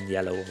 oh, I'm in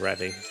yellow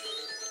already.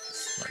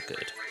 It's not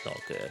good,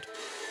 not good.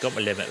 Got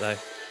my limit though.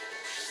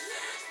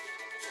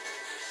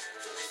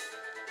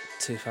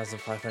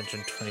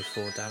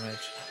 2,524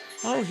 damage.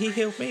 Oh, he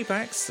healed me by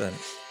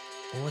accident.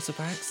 Or was it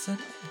by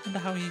accident? I wonder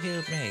how he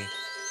healed me.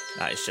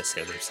 Nah, he's just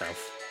healed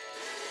himself.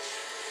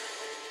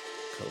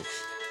 Cool.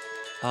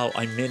 Oh,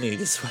 I minied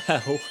as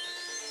well.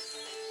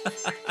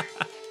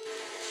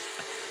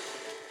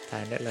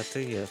 Time to let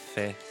you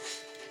fair.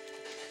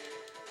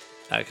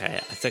 Okay, I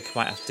think I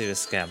might have to do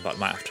this again, but I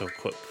might have to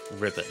equip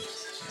Ribbon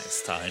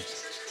next time.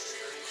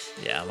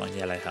 Yeah, I'm on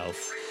yellow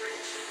health.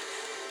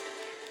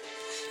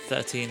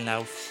 13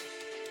 health.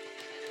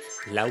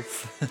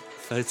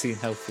 13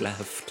 health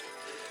left.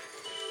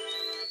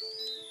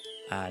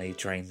 And he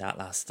drained that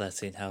last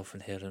 13 health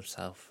and healed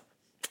himself.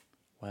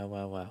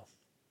 Well.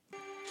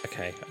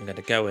 Okay, I'm going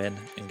to go in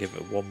and give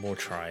it one more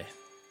try.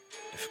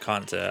 If I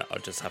can't do it, I'll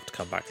just have to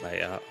come back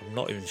later. I'm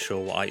not even sure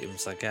what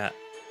items I get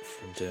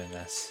from doing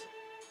this.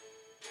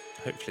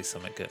 Hopefully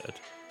something good.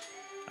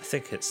 I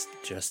think it's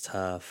just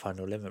her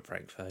final limit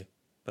break though,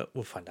 but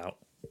we'll find out.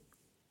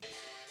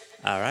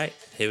 Alright,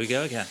 here we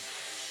go again.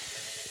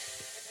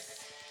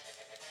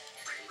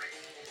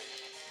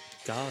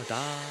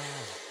 Garda!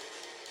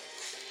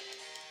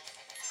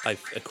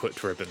 I've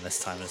equipped Ribbon this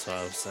time as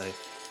well, so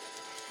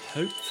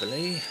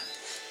hopefully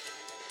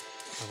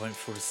I won't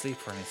fall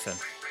asleep or anything.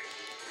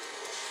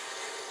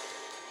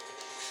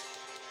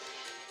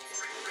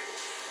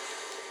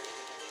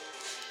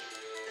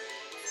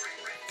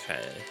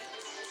 Okay.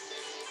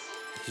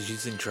 He's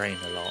using Drain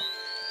a lot.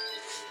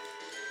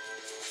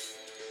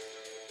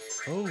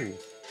 Oh,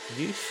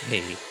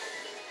 Yuffie.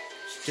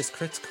 She just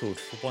criticaled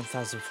for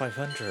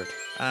 1,500.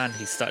 And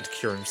he's started to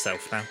cure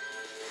himself now.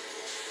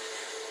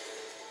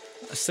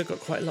 I've still got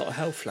quite a lot of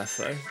health left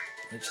though,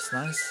 which is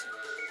nice.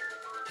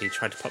 He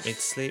tried to put me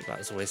to sleep, that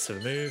was a waste of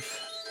a move.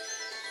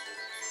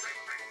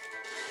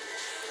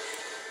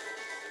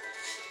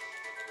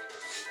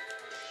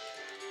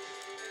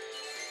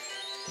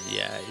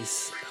 Yeah,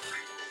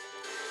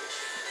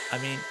 I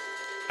mean,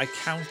 I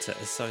counter,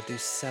 so I do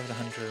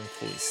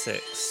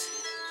 746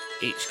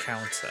 each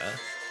counter,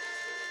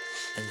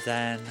 and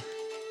then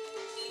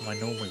my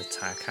normal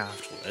attack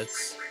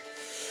afterwards.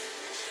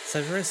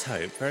 So there is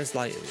hope, there is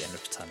light at the end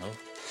of the tunnel.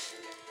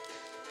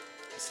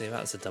 See,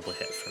 that was a double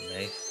hit from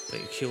me, but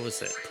he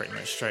cures it pretty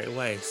much straight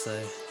away, so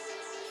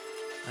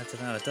I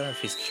don't know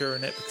if he's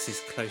curing it because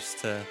he's close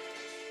to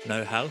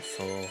no health,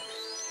 or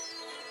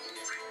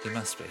he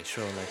must be,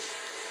 surely.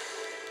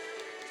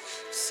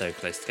 So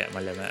close to getting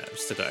my limit. I've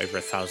still got over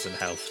 1,000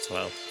 health as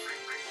well.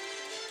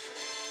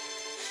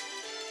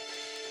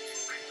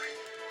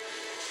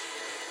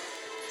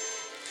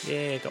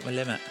 Yeah, got my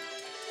limit.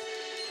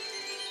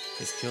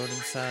 He's cured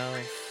himself.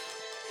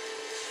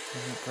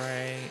 Limit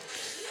break.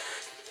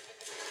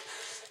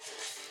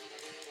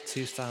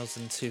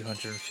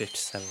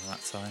 2,257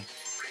 that time.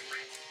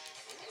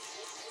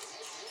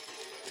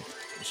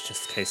 It's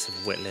just a case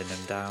of whittling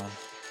him down.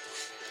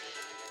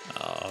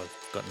 Oh,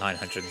 I've got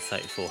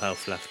 934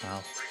 health left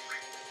now.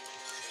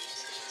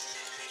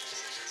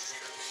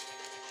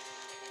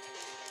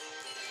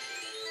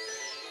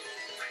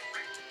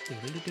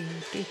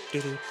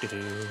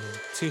 Do-do-do-do-do-do-do.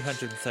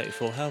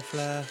 234 health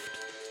left.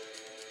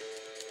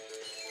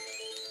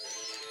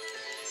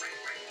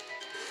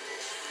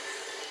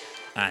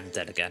 And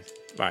dead again.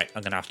 Right,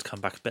 I'm going to have to come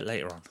back a bit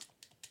later on.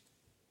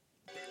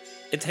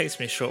 It takes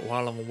me a short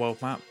while on the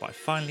world map, but I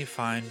finally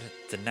find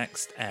the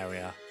next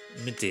area,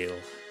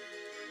 Midil.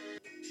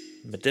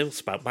 Midil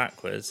spelled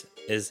backwards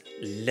is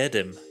led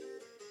him,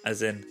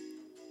 as in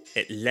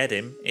it led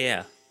him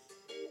here.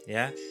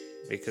 Yeah?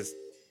 Because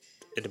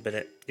in a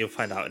minute, you'll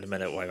find out in a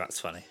minute why that's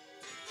funny.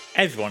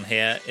 Everyone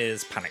here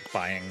is panic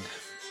buying.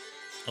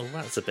 Oh,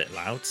 that's a bit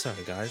loud,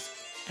 sorry guys.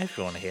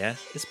 Everyone here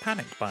is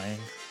panic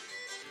buying.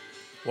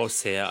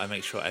 Whilst here, I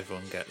make sure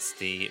everyone gets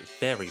the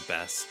very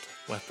best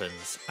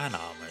weapons and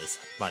armours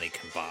money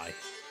can buy.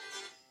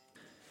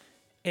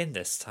 In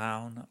this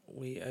town,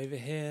 we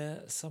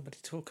overhear somebody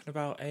talking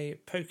about a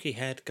pokey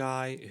head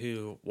guy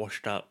who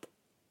washed up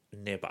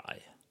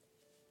nearby.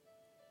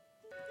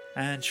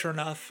 And sure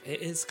enough,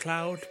 it is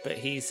Cloud, but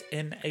he's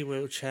in a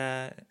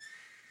wheelchair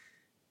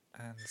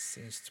and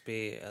seems to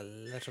be a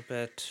little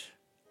bit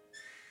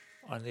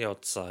on the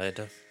odd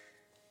side.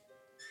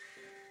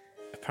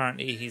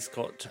 Apparently he's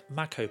got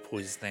Mako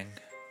poisoning,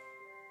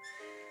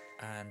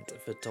 and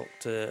the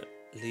doctor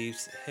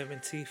leaves him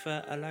and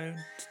Tifa alone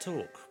to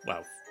talk.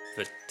 Well,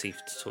 for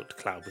Tifa to talk to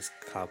Cloud, because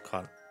Cloud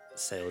can't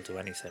say or do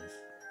anything.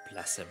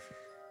 Bless him.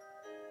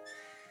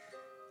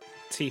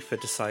 Tifa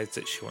decides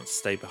that she wants to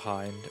stay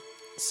behind,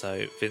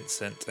 so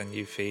Vincent and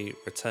Yuffie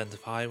return to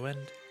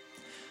Highwind,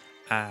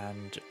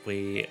 and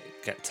we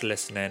get to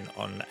listen in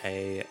on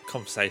a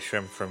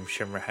conversation from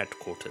Shinra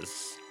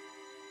headquarters.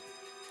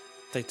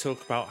 They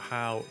talk about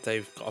how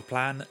they've got a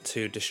plan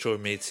to destroy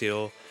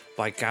Meteor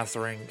by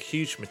gathering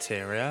huge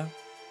materia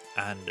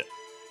and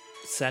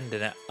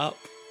sending it up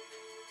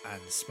and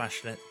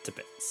smashing it to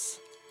bits.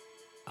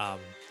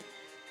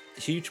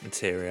 Huge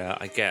materia,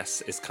 I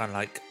guess, is kind of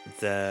like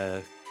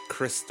the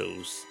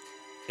crystals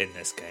in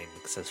this game,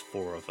 because there's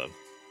 4 of them.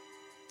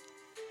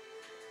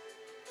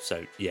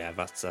 So yeah,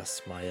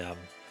 that's my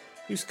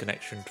loose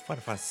connection to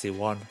Final Fantasy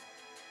 1.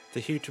 The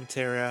huge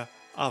materia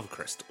are the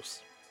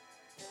crystals.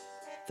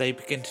 They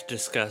begin to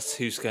discuss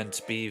who's going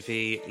to be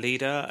the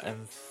leader,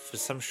 and for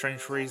some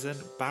strange reason,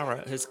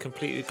 Barrett has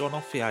completely gone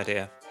off the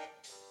idea,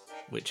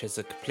 which is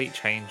a complete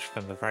change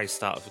from the very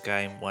start of the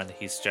game when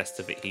he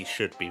suggested that he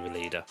should be the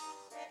leader.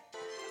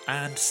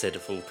 And Sid,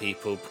 of all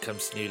people,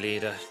 becomes new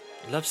leader.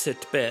 Love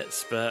Sid to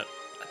bits, but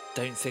I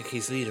don't think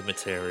he's leader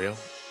material.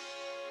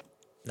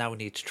 Now we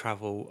need to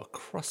travel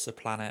across the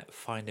planet,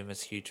 finding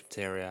this huge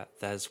materia.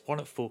 There's one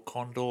at Fort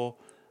Condor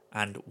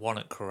and one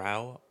at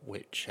Corral,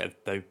 which have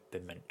both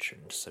been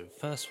mentioned. So the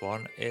first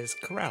one is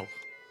Corral.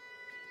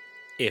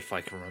 If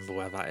I can remember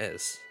where that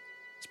is.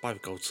 It's by the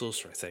Gold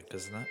Saucer, I think,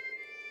 isn't it?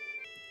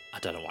 I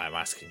don't know why I'm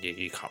asking you,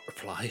 you can't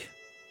reply.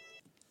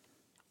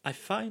 I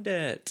find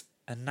it,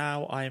 and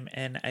now I'm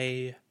in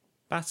a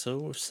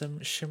battle with some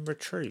Shimbra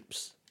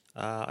troops.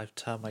 I've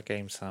turned my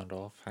game sound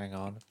off, hang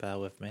on, bear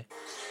with me.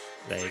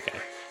 There you go.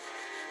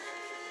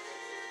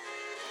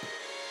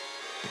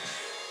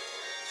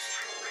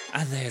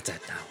 And they are dead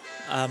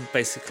now.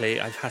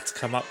 Basically, I've had to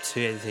come up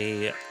to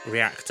the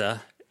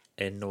reactor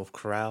in North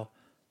Corral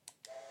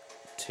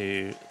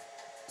to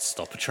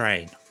stop a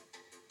train.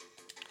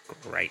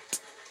 Great.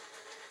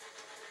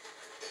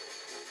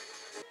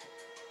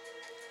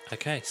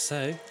 Okay,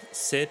 so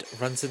Sid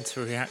runs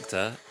into a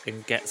reactor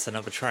and gets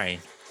another train.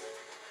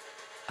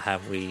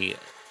 And we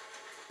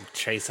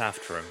chase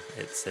after him.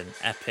 It's an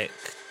epic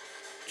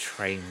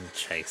train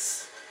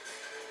chase.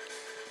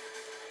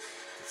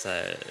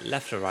 So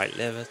left or right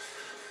levers.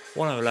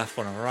 One on the left,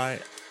 one on the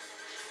right.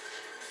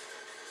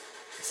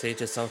 So you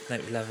just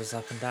alternate with levers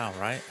up and down,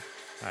 right?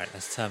 Alright,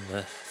 let's turn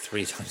the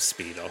 3 times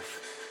speed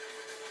off.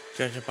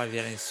 Judging by the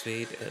ending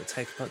speed, it'll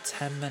take about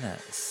 10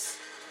 minutes.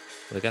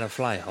 We're gonna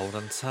fly, hold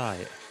on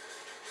tight.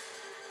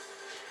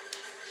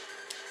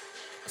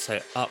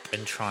 So up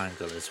in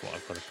triangle is what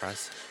I've got to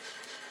press.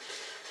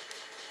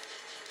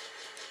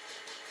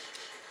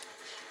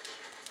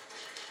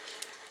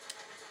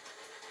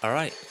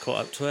 Alright,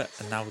 caught up to it,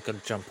 and now we're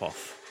going to jump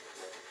off.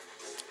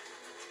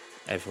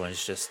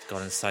 Everyone's just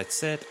gone inside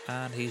Sid,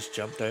 and he's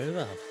jumped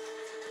over.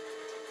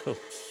 Cool.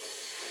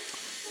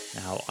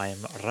 Now I am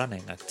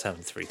running. I can turn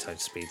 3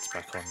 times speeds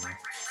back on now.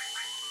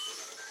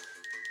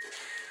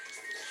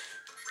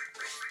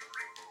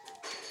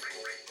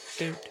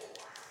 Do.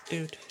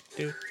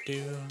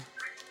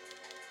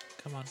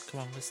 Come on,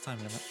 what's the time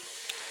limit?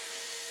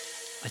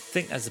 I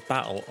think there's a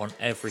battle on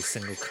every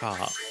single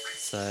cart,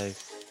 so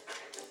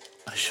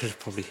I should have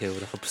probably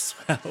healed up as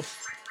well.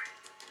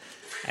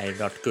 I'm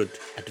not good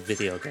at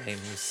video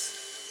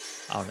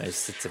games. Oh no,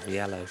 Sid's in the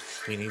yellow.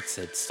 We need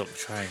Sid to stop the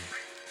train.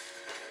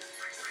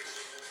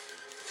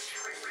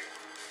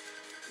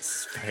 This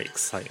is very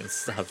exciting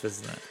stuff,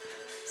 isn't it?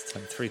 Let's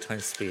turn 3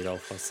 times speed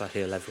off whilst I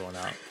heal everyone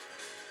up.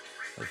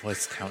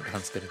 Otherwise the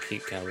countdown's going to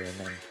keep going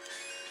and...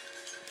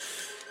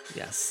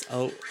 Yes.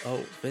 Oh,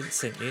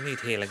 Vincent, you need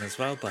healing as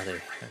well, buddy.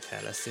 Okay,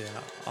 let's do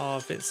that. Oh,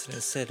 Vincent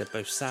and Sid are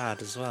both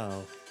sad as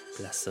well.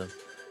 Bless them.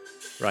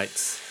 Right.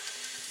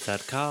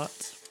 3rd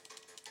cart.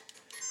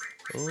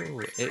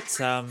 Oh, it's,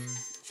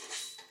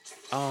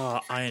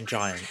 Iron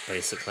Giant,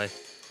 basically.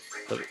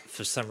 But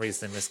for some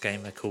reason in this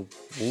game they're called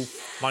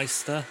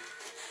Wolfmeister.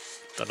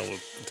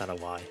 Don't know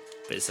why.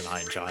 But it's an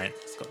Iron Giant.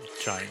 It's got a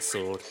giant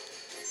sword.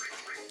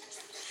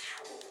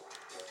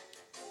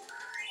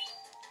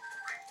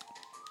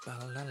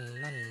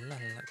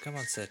 Come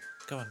on, Sid.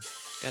 Come on.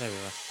 Get over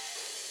there.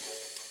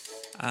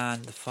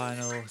 And the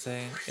final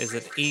thing is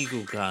an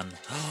eagle gun.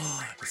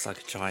 Oh, it's like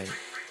a giant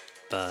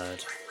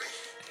bird.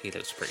 He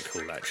looks pretty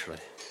cool, actually.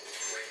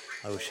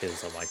 I wish he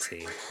was on my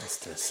team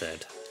instead of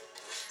Sid.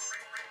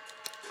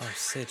 Oh,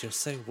 Sid, you're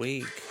so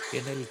weak.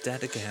 You're nearly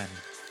dead again.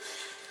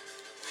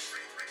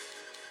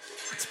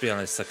 To be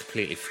honest, I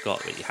completely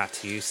forgot that you had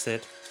to use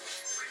Sid.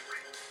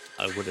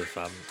 I would have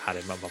had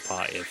him on my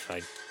party if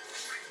I'd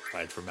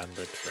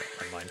remembered, but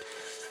never mind.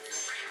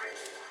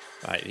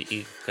 Right, the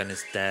eagle gun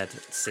is dead.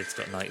 Sid's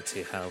got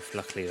 92 health.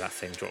 Luckily, that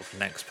thing dropped the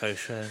next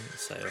potion,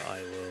 so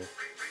I will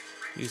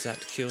use that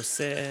to cure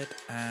Sid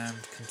and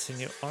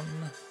continue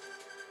on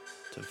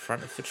to the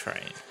front of the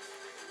train.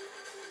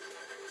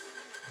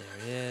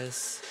 There he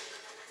is.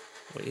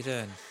 What are you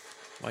doing?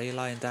 Why are you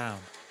lying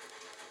down?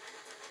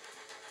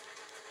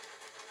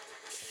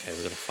 Okay,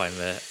 we're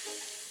gonna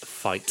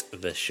fight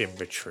the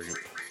Shimbra troop.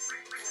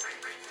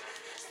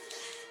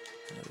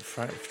 At the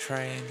front of the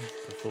train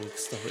before we can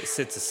stop it.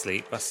 Sid's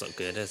asleep. That's not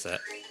good, is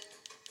it?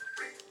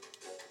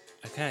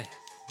 Okay,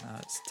 now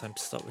it's time to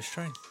stop this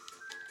train.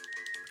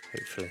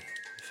 Hopefully,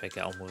 if I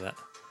get on with it.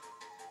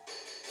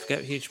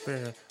 Forget huge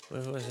brother.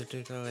 Where was it?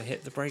 Did I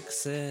hit the brakes,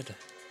 Sid?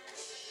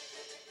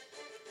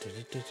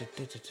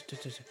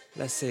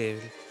 Let's see.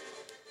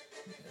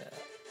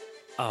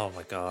 Oh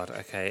my god.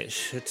 Okay, it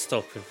should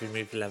stop if we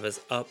move the levers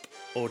up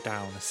or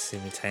down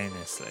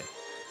simultaneously.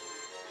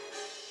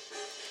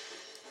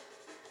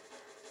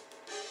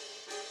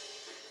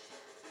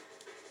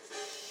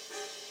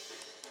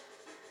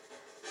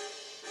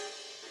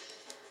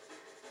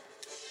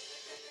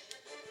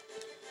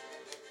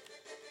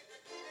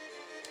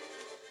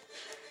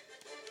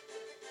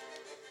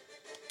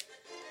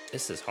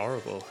 This is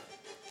horrible.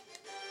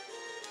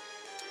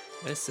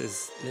 This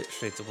is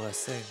literally the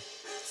worst thing.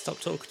 Stop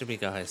talking to me,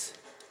 guys.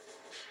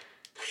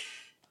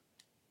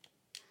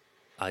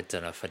 I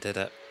don't know if I did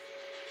it.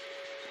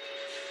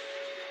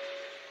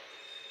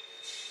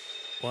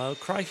 Well,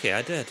 crikey,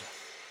 I did.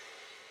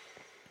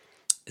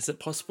 Is it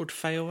possible to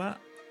fail that?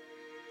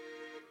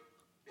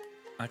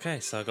 Okay,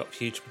 so I got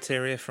huge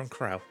materia from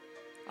Corel.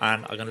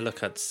 And I'm going to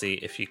look at to see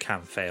if you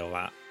can fail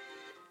that.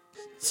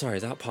 Sorry,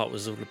 that part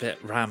was all a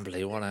bit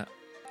rambly, wasn't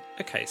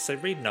it? Okay, so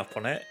reading up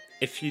on it,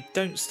 if you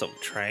don't stop the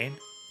train,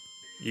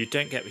 you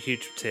don't get the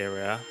huge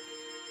materia,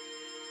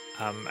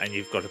 and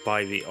you've got to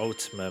buy the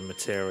Ultima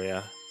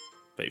materia.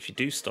 But if you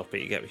do stop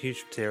it, you get the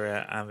huge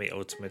materia and the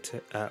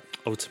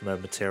Ultima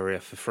materia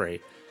for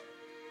free.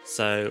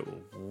 So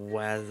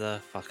where the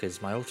fuck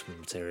is my Ultima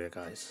materia,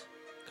 guys?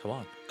 Come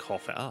on,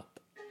 cough it up.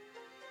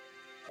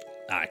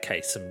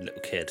 Okay, some little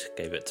kid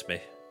gave it to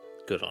me.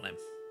 Good on him.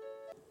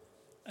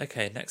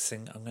 Okay, next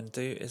thing I'm going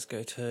to do is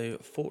go to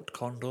Fort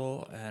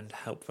Condor and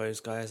help those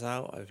guys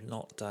out. I've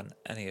not done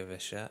any of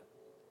this yet,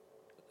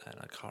 and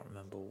I can't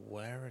remember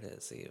where it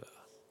is either.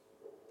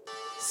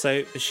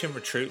 So the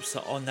Shinra troops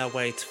are on their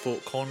way to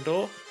Fort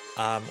Condor.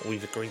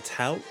 We've agreed to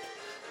help.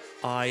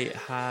 I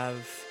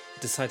have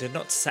decided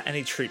not to set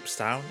any troops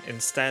down.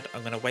 Instead,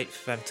 I'm going to wait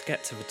for them to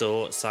get to the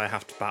door, so I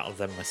have to battle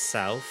them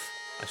myself.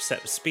 I've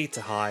set the speed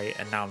to high,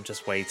 and now I'm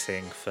just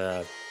waiting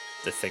for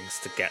the things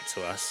to get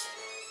to us.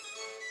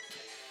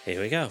 Here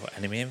we go,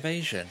 enemy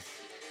invasion.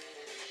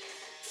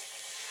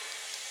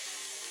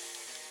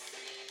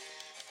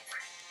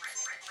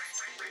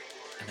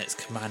 And it's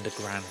Commander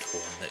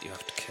Grandhorn that you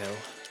have to kill.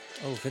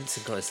 Oh,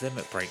 Vincent got his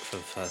limit break for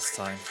the first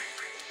time.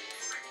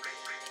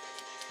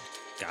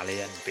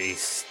 Galleon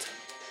Beast.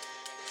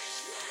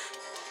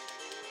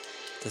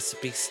 Does the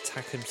beast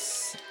attack him?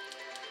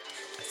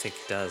 I think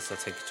he does. I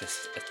think he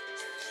just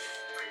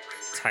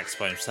attacks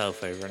by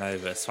himself over and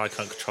over, so I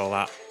can't control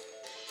that.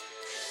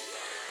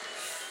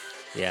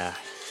 Yeah.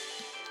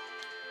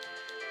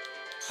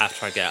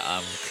 After I get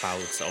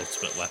Cloud's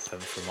ultimate weapon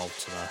from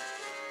Ultima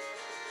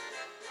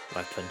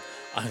Weapon,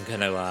 I'm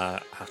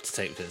gonna have to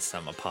take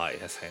Vincent out my party,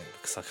 I think,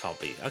 because I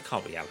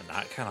can't be having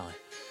that, can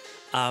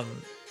I?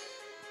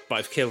 But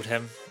I've killed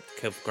him,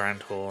 killed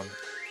Grandhorn.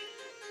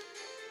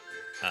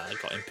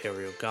 Got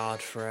Imperial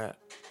Guard for it.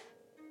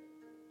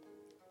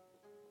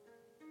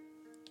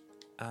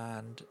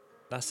 And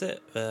that's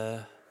it.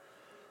 The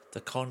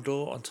Condor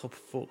on top of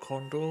Fort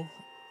Condor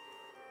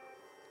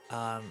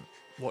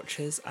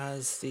watches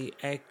as the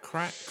egg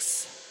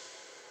cracks,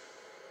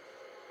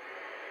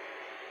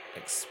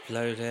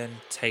 exploding,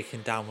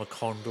 taking down the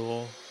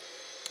Condor.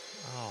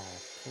 Oh,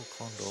 poor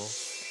Condor.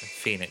 And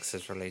Phoenix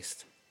is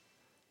released.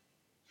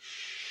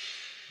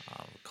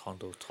 The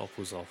Condor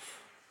topples off.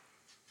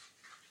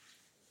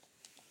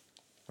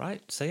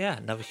 Right, so yeah,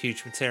 another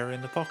huge materia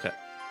in the pocket.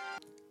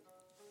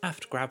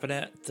 After grabbing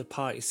it, the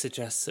party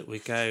suggests that we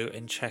go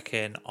and check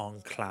in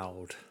on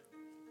Cloud,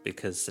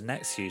 because the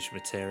next huge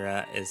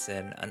materia is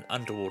in an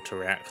underwater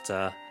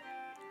reactor,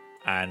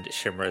 and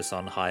Shinra's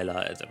on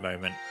highlight at the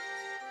moment.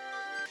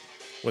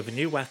 With a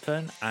new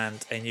weapon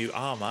and a new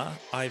armour,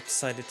 I've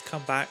decided to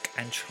come back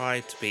and try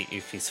to beat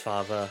Yuffie's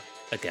father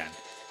again.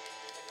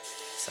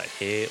 So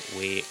here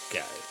we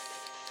go.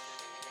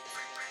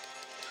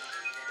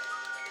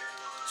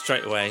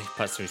 Straight away,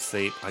 puts me to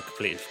sleep. I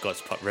completely forgot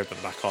to put ribbon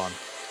back on.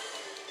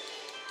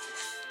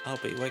 Oh,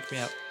 but you wake me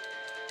up.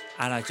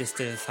 And I just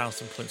did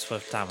 1,000 points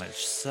worth of damage.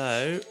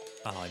 So,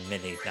 oh, I'm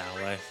mini now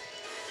though.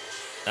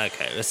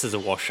 Okay, this is a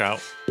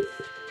washout.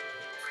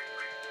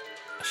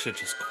 I should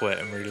just quit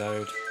and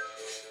reload.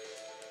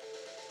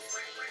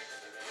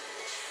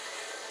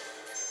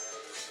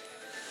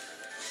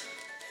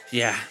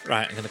 Yeah,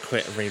 right, I'm going to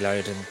quit and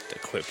reload and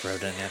equip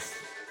Rodan again.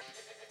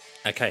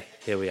 Okay,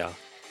 here we are.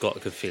 Got a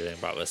good feeling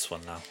about this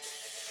one now.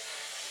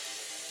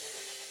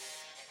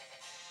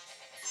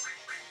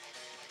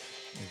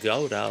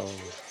 Goldo.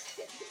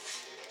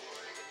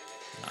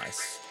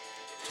 Nice.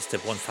 Just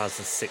did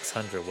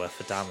 1,600 worth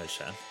of damage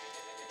then.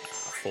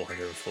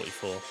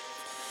 444.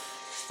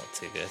 It's not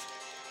too good.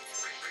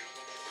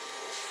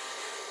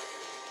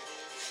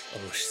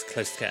 Oh, she's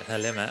close to getting her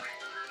limit.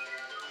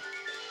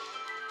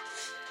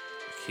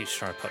 Keeps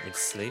trying to put me to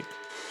sleep.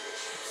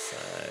 So,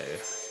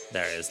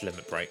 there it is,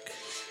 limit break.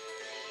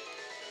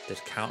 Did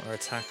counter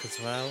attack as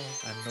well,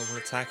 and normal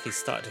attack. He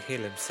started to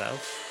heal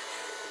himself.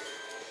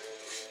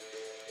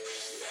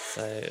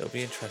 So it'll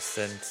be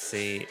interesting to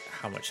see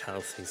how much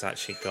health he's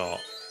actually got.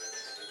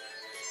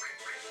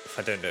 If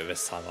I don't do it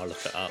this time, I'll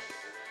look it up.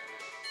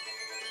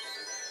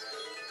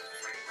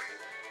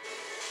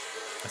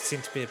 I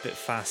seem to be a bit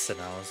faster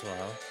now as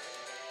well.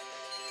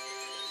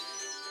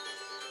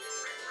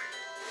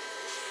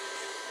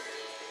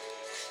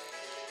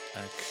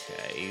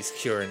 Okay, he's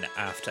curing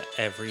after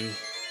every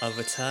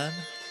other turn.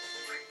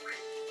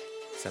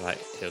 So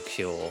like, he'll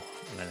cure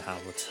and then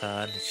have a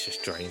turn. It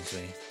just drains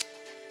me.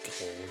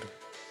 Gold.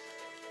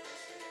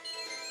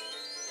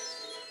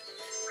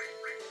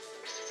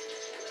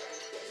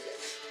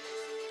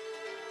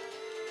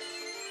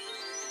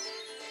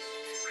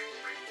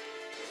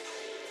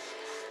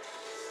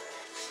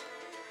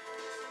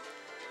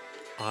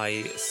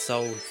 I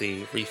sold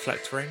the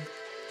reflect ring.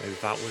 Maybe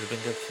that would have been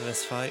good for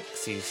this fight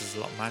because he uses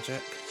a lot of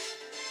magic.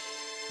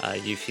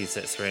 Yuffie's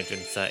at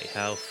 330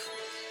 health.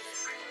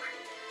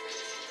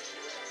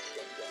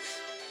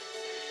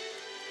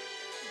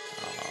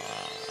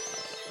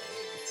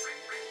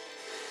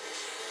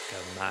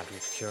 mad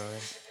with curing.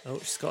 Oh,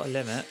 she's got a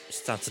limit.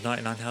 She's down to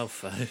 99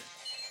 health though.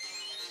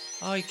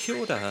 Oh, he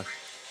cured her.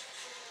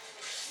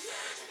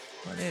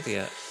 What an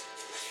idiot.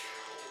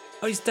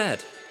 Oh, he's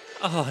dead.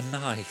 Oh,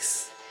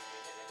 nice.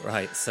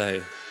 Right,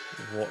 so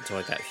what do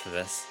I get for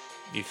this?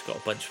 You've got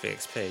a bunch of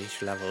XP.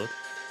 She leveled.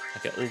 I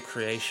get all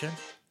creation.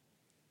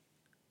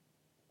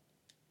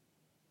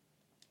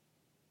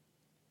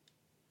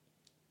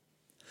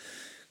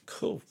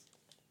 Cool.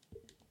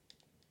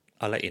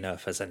 I'll let you know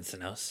if there's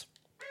anything else.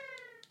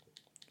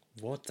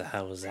 What the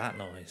hell was that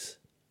noise?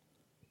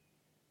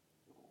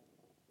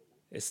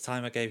 It's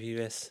time I gave you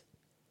this.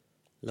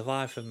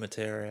 Leviathan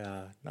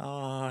materia.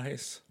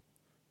 Nice.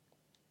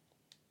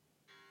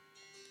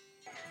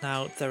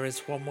 Now, there is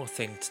one more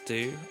thing to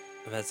do.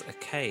 There's a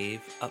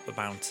cave up the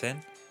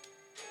mountain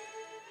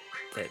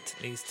that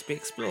needs to be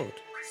explored.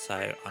 So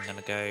I'm going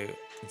to go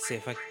and see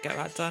if I can get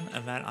that done,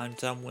 and then I'm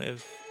done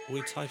with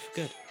Wutai for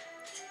good.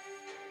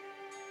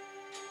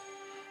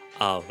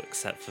 Oh,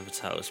 except for the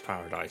Turtles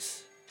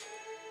Paradise.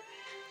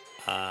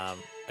 I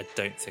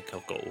don't think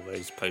I've got all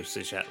those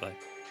posters yet though.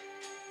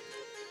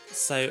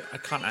 So I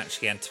can't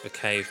actually enter the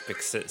cave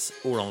because it's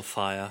all on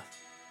fire.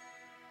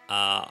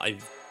 I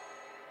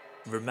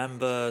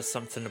remember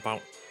something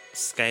about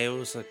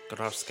scales. I've got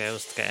to have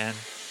scales to get in.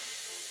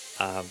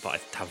 But I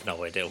have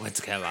no idea when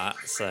to get that.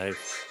 So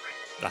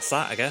that's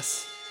that, I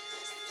guess.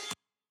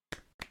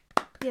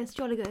 Yes,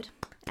 jolly good.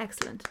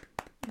 Excellent.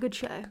 Good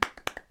show.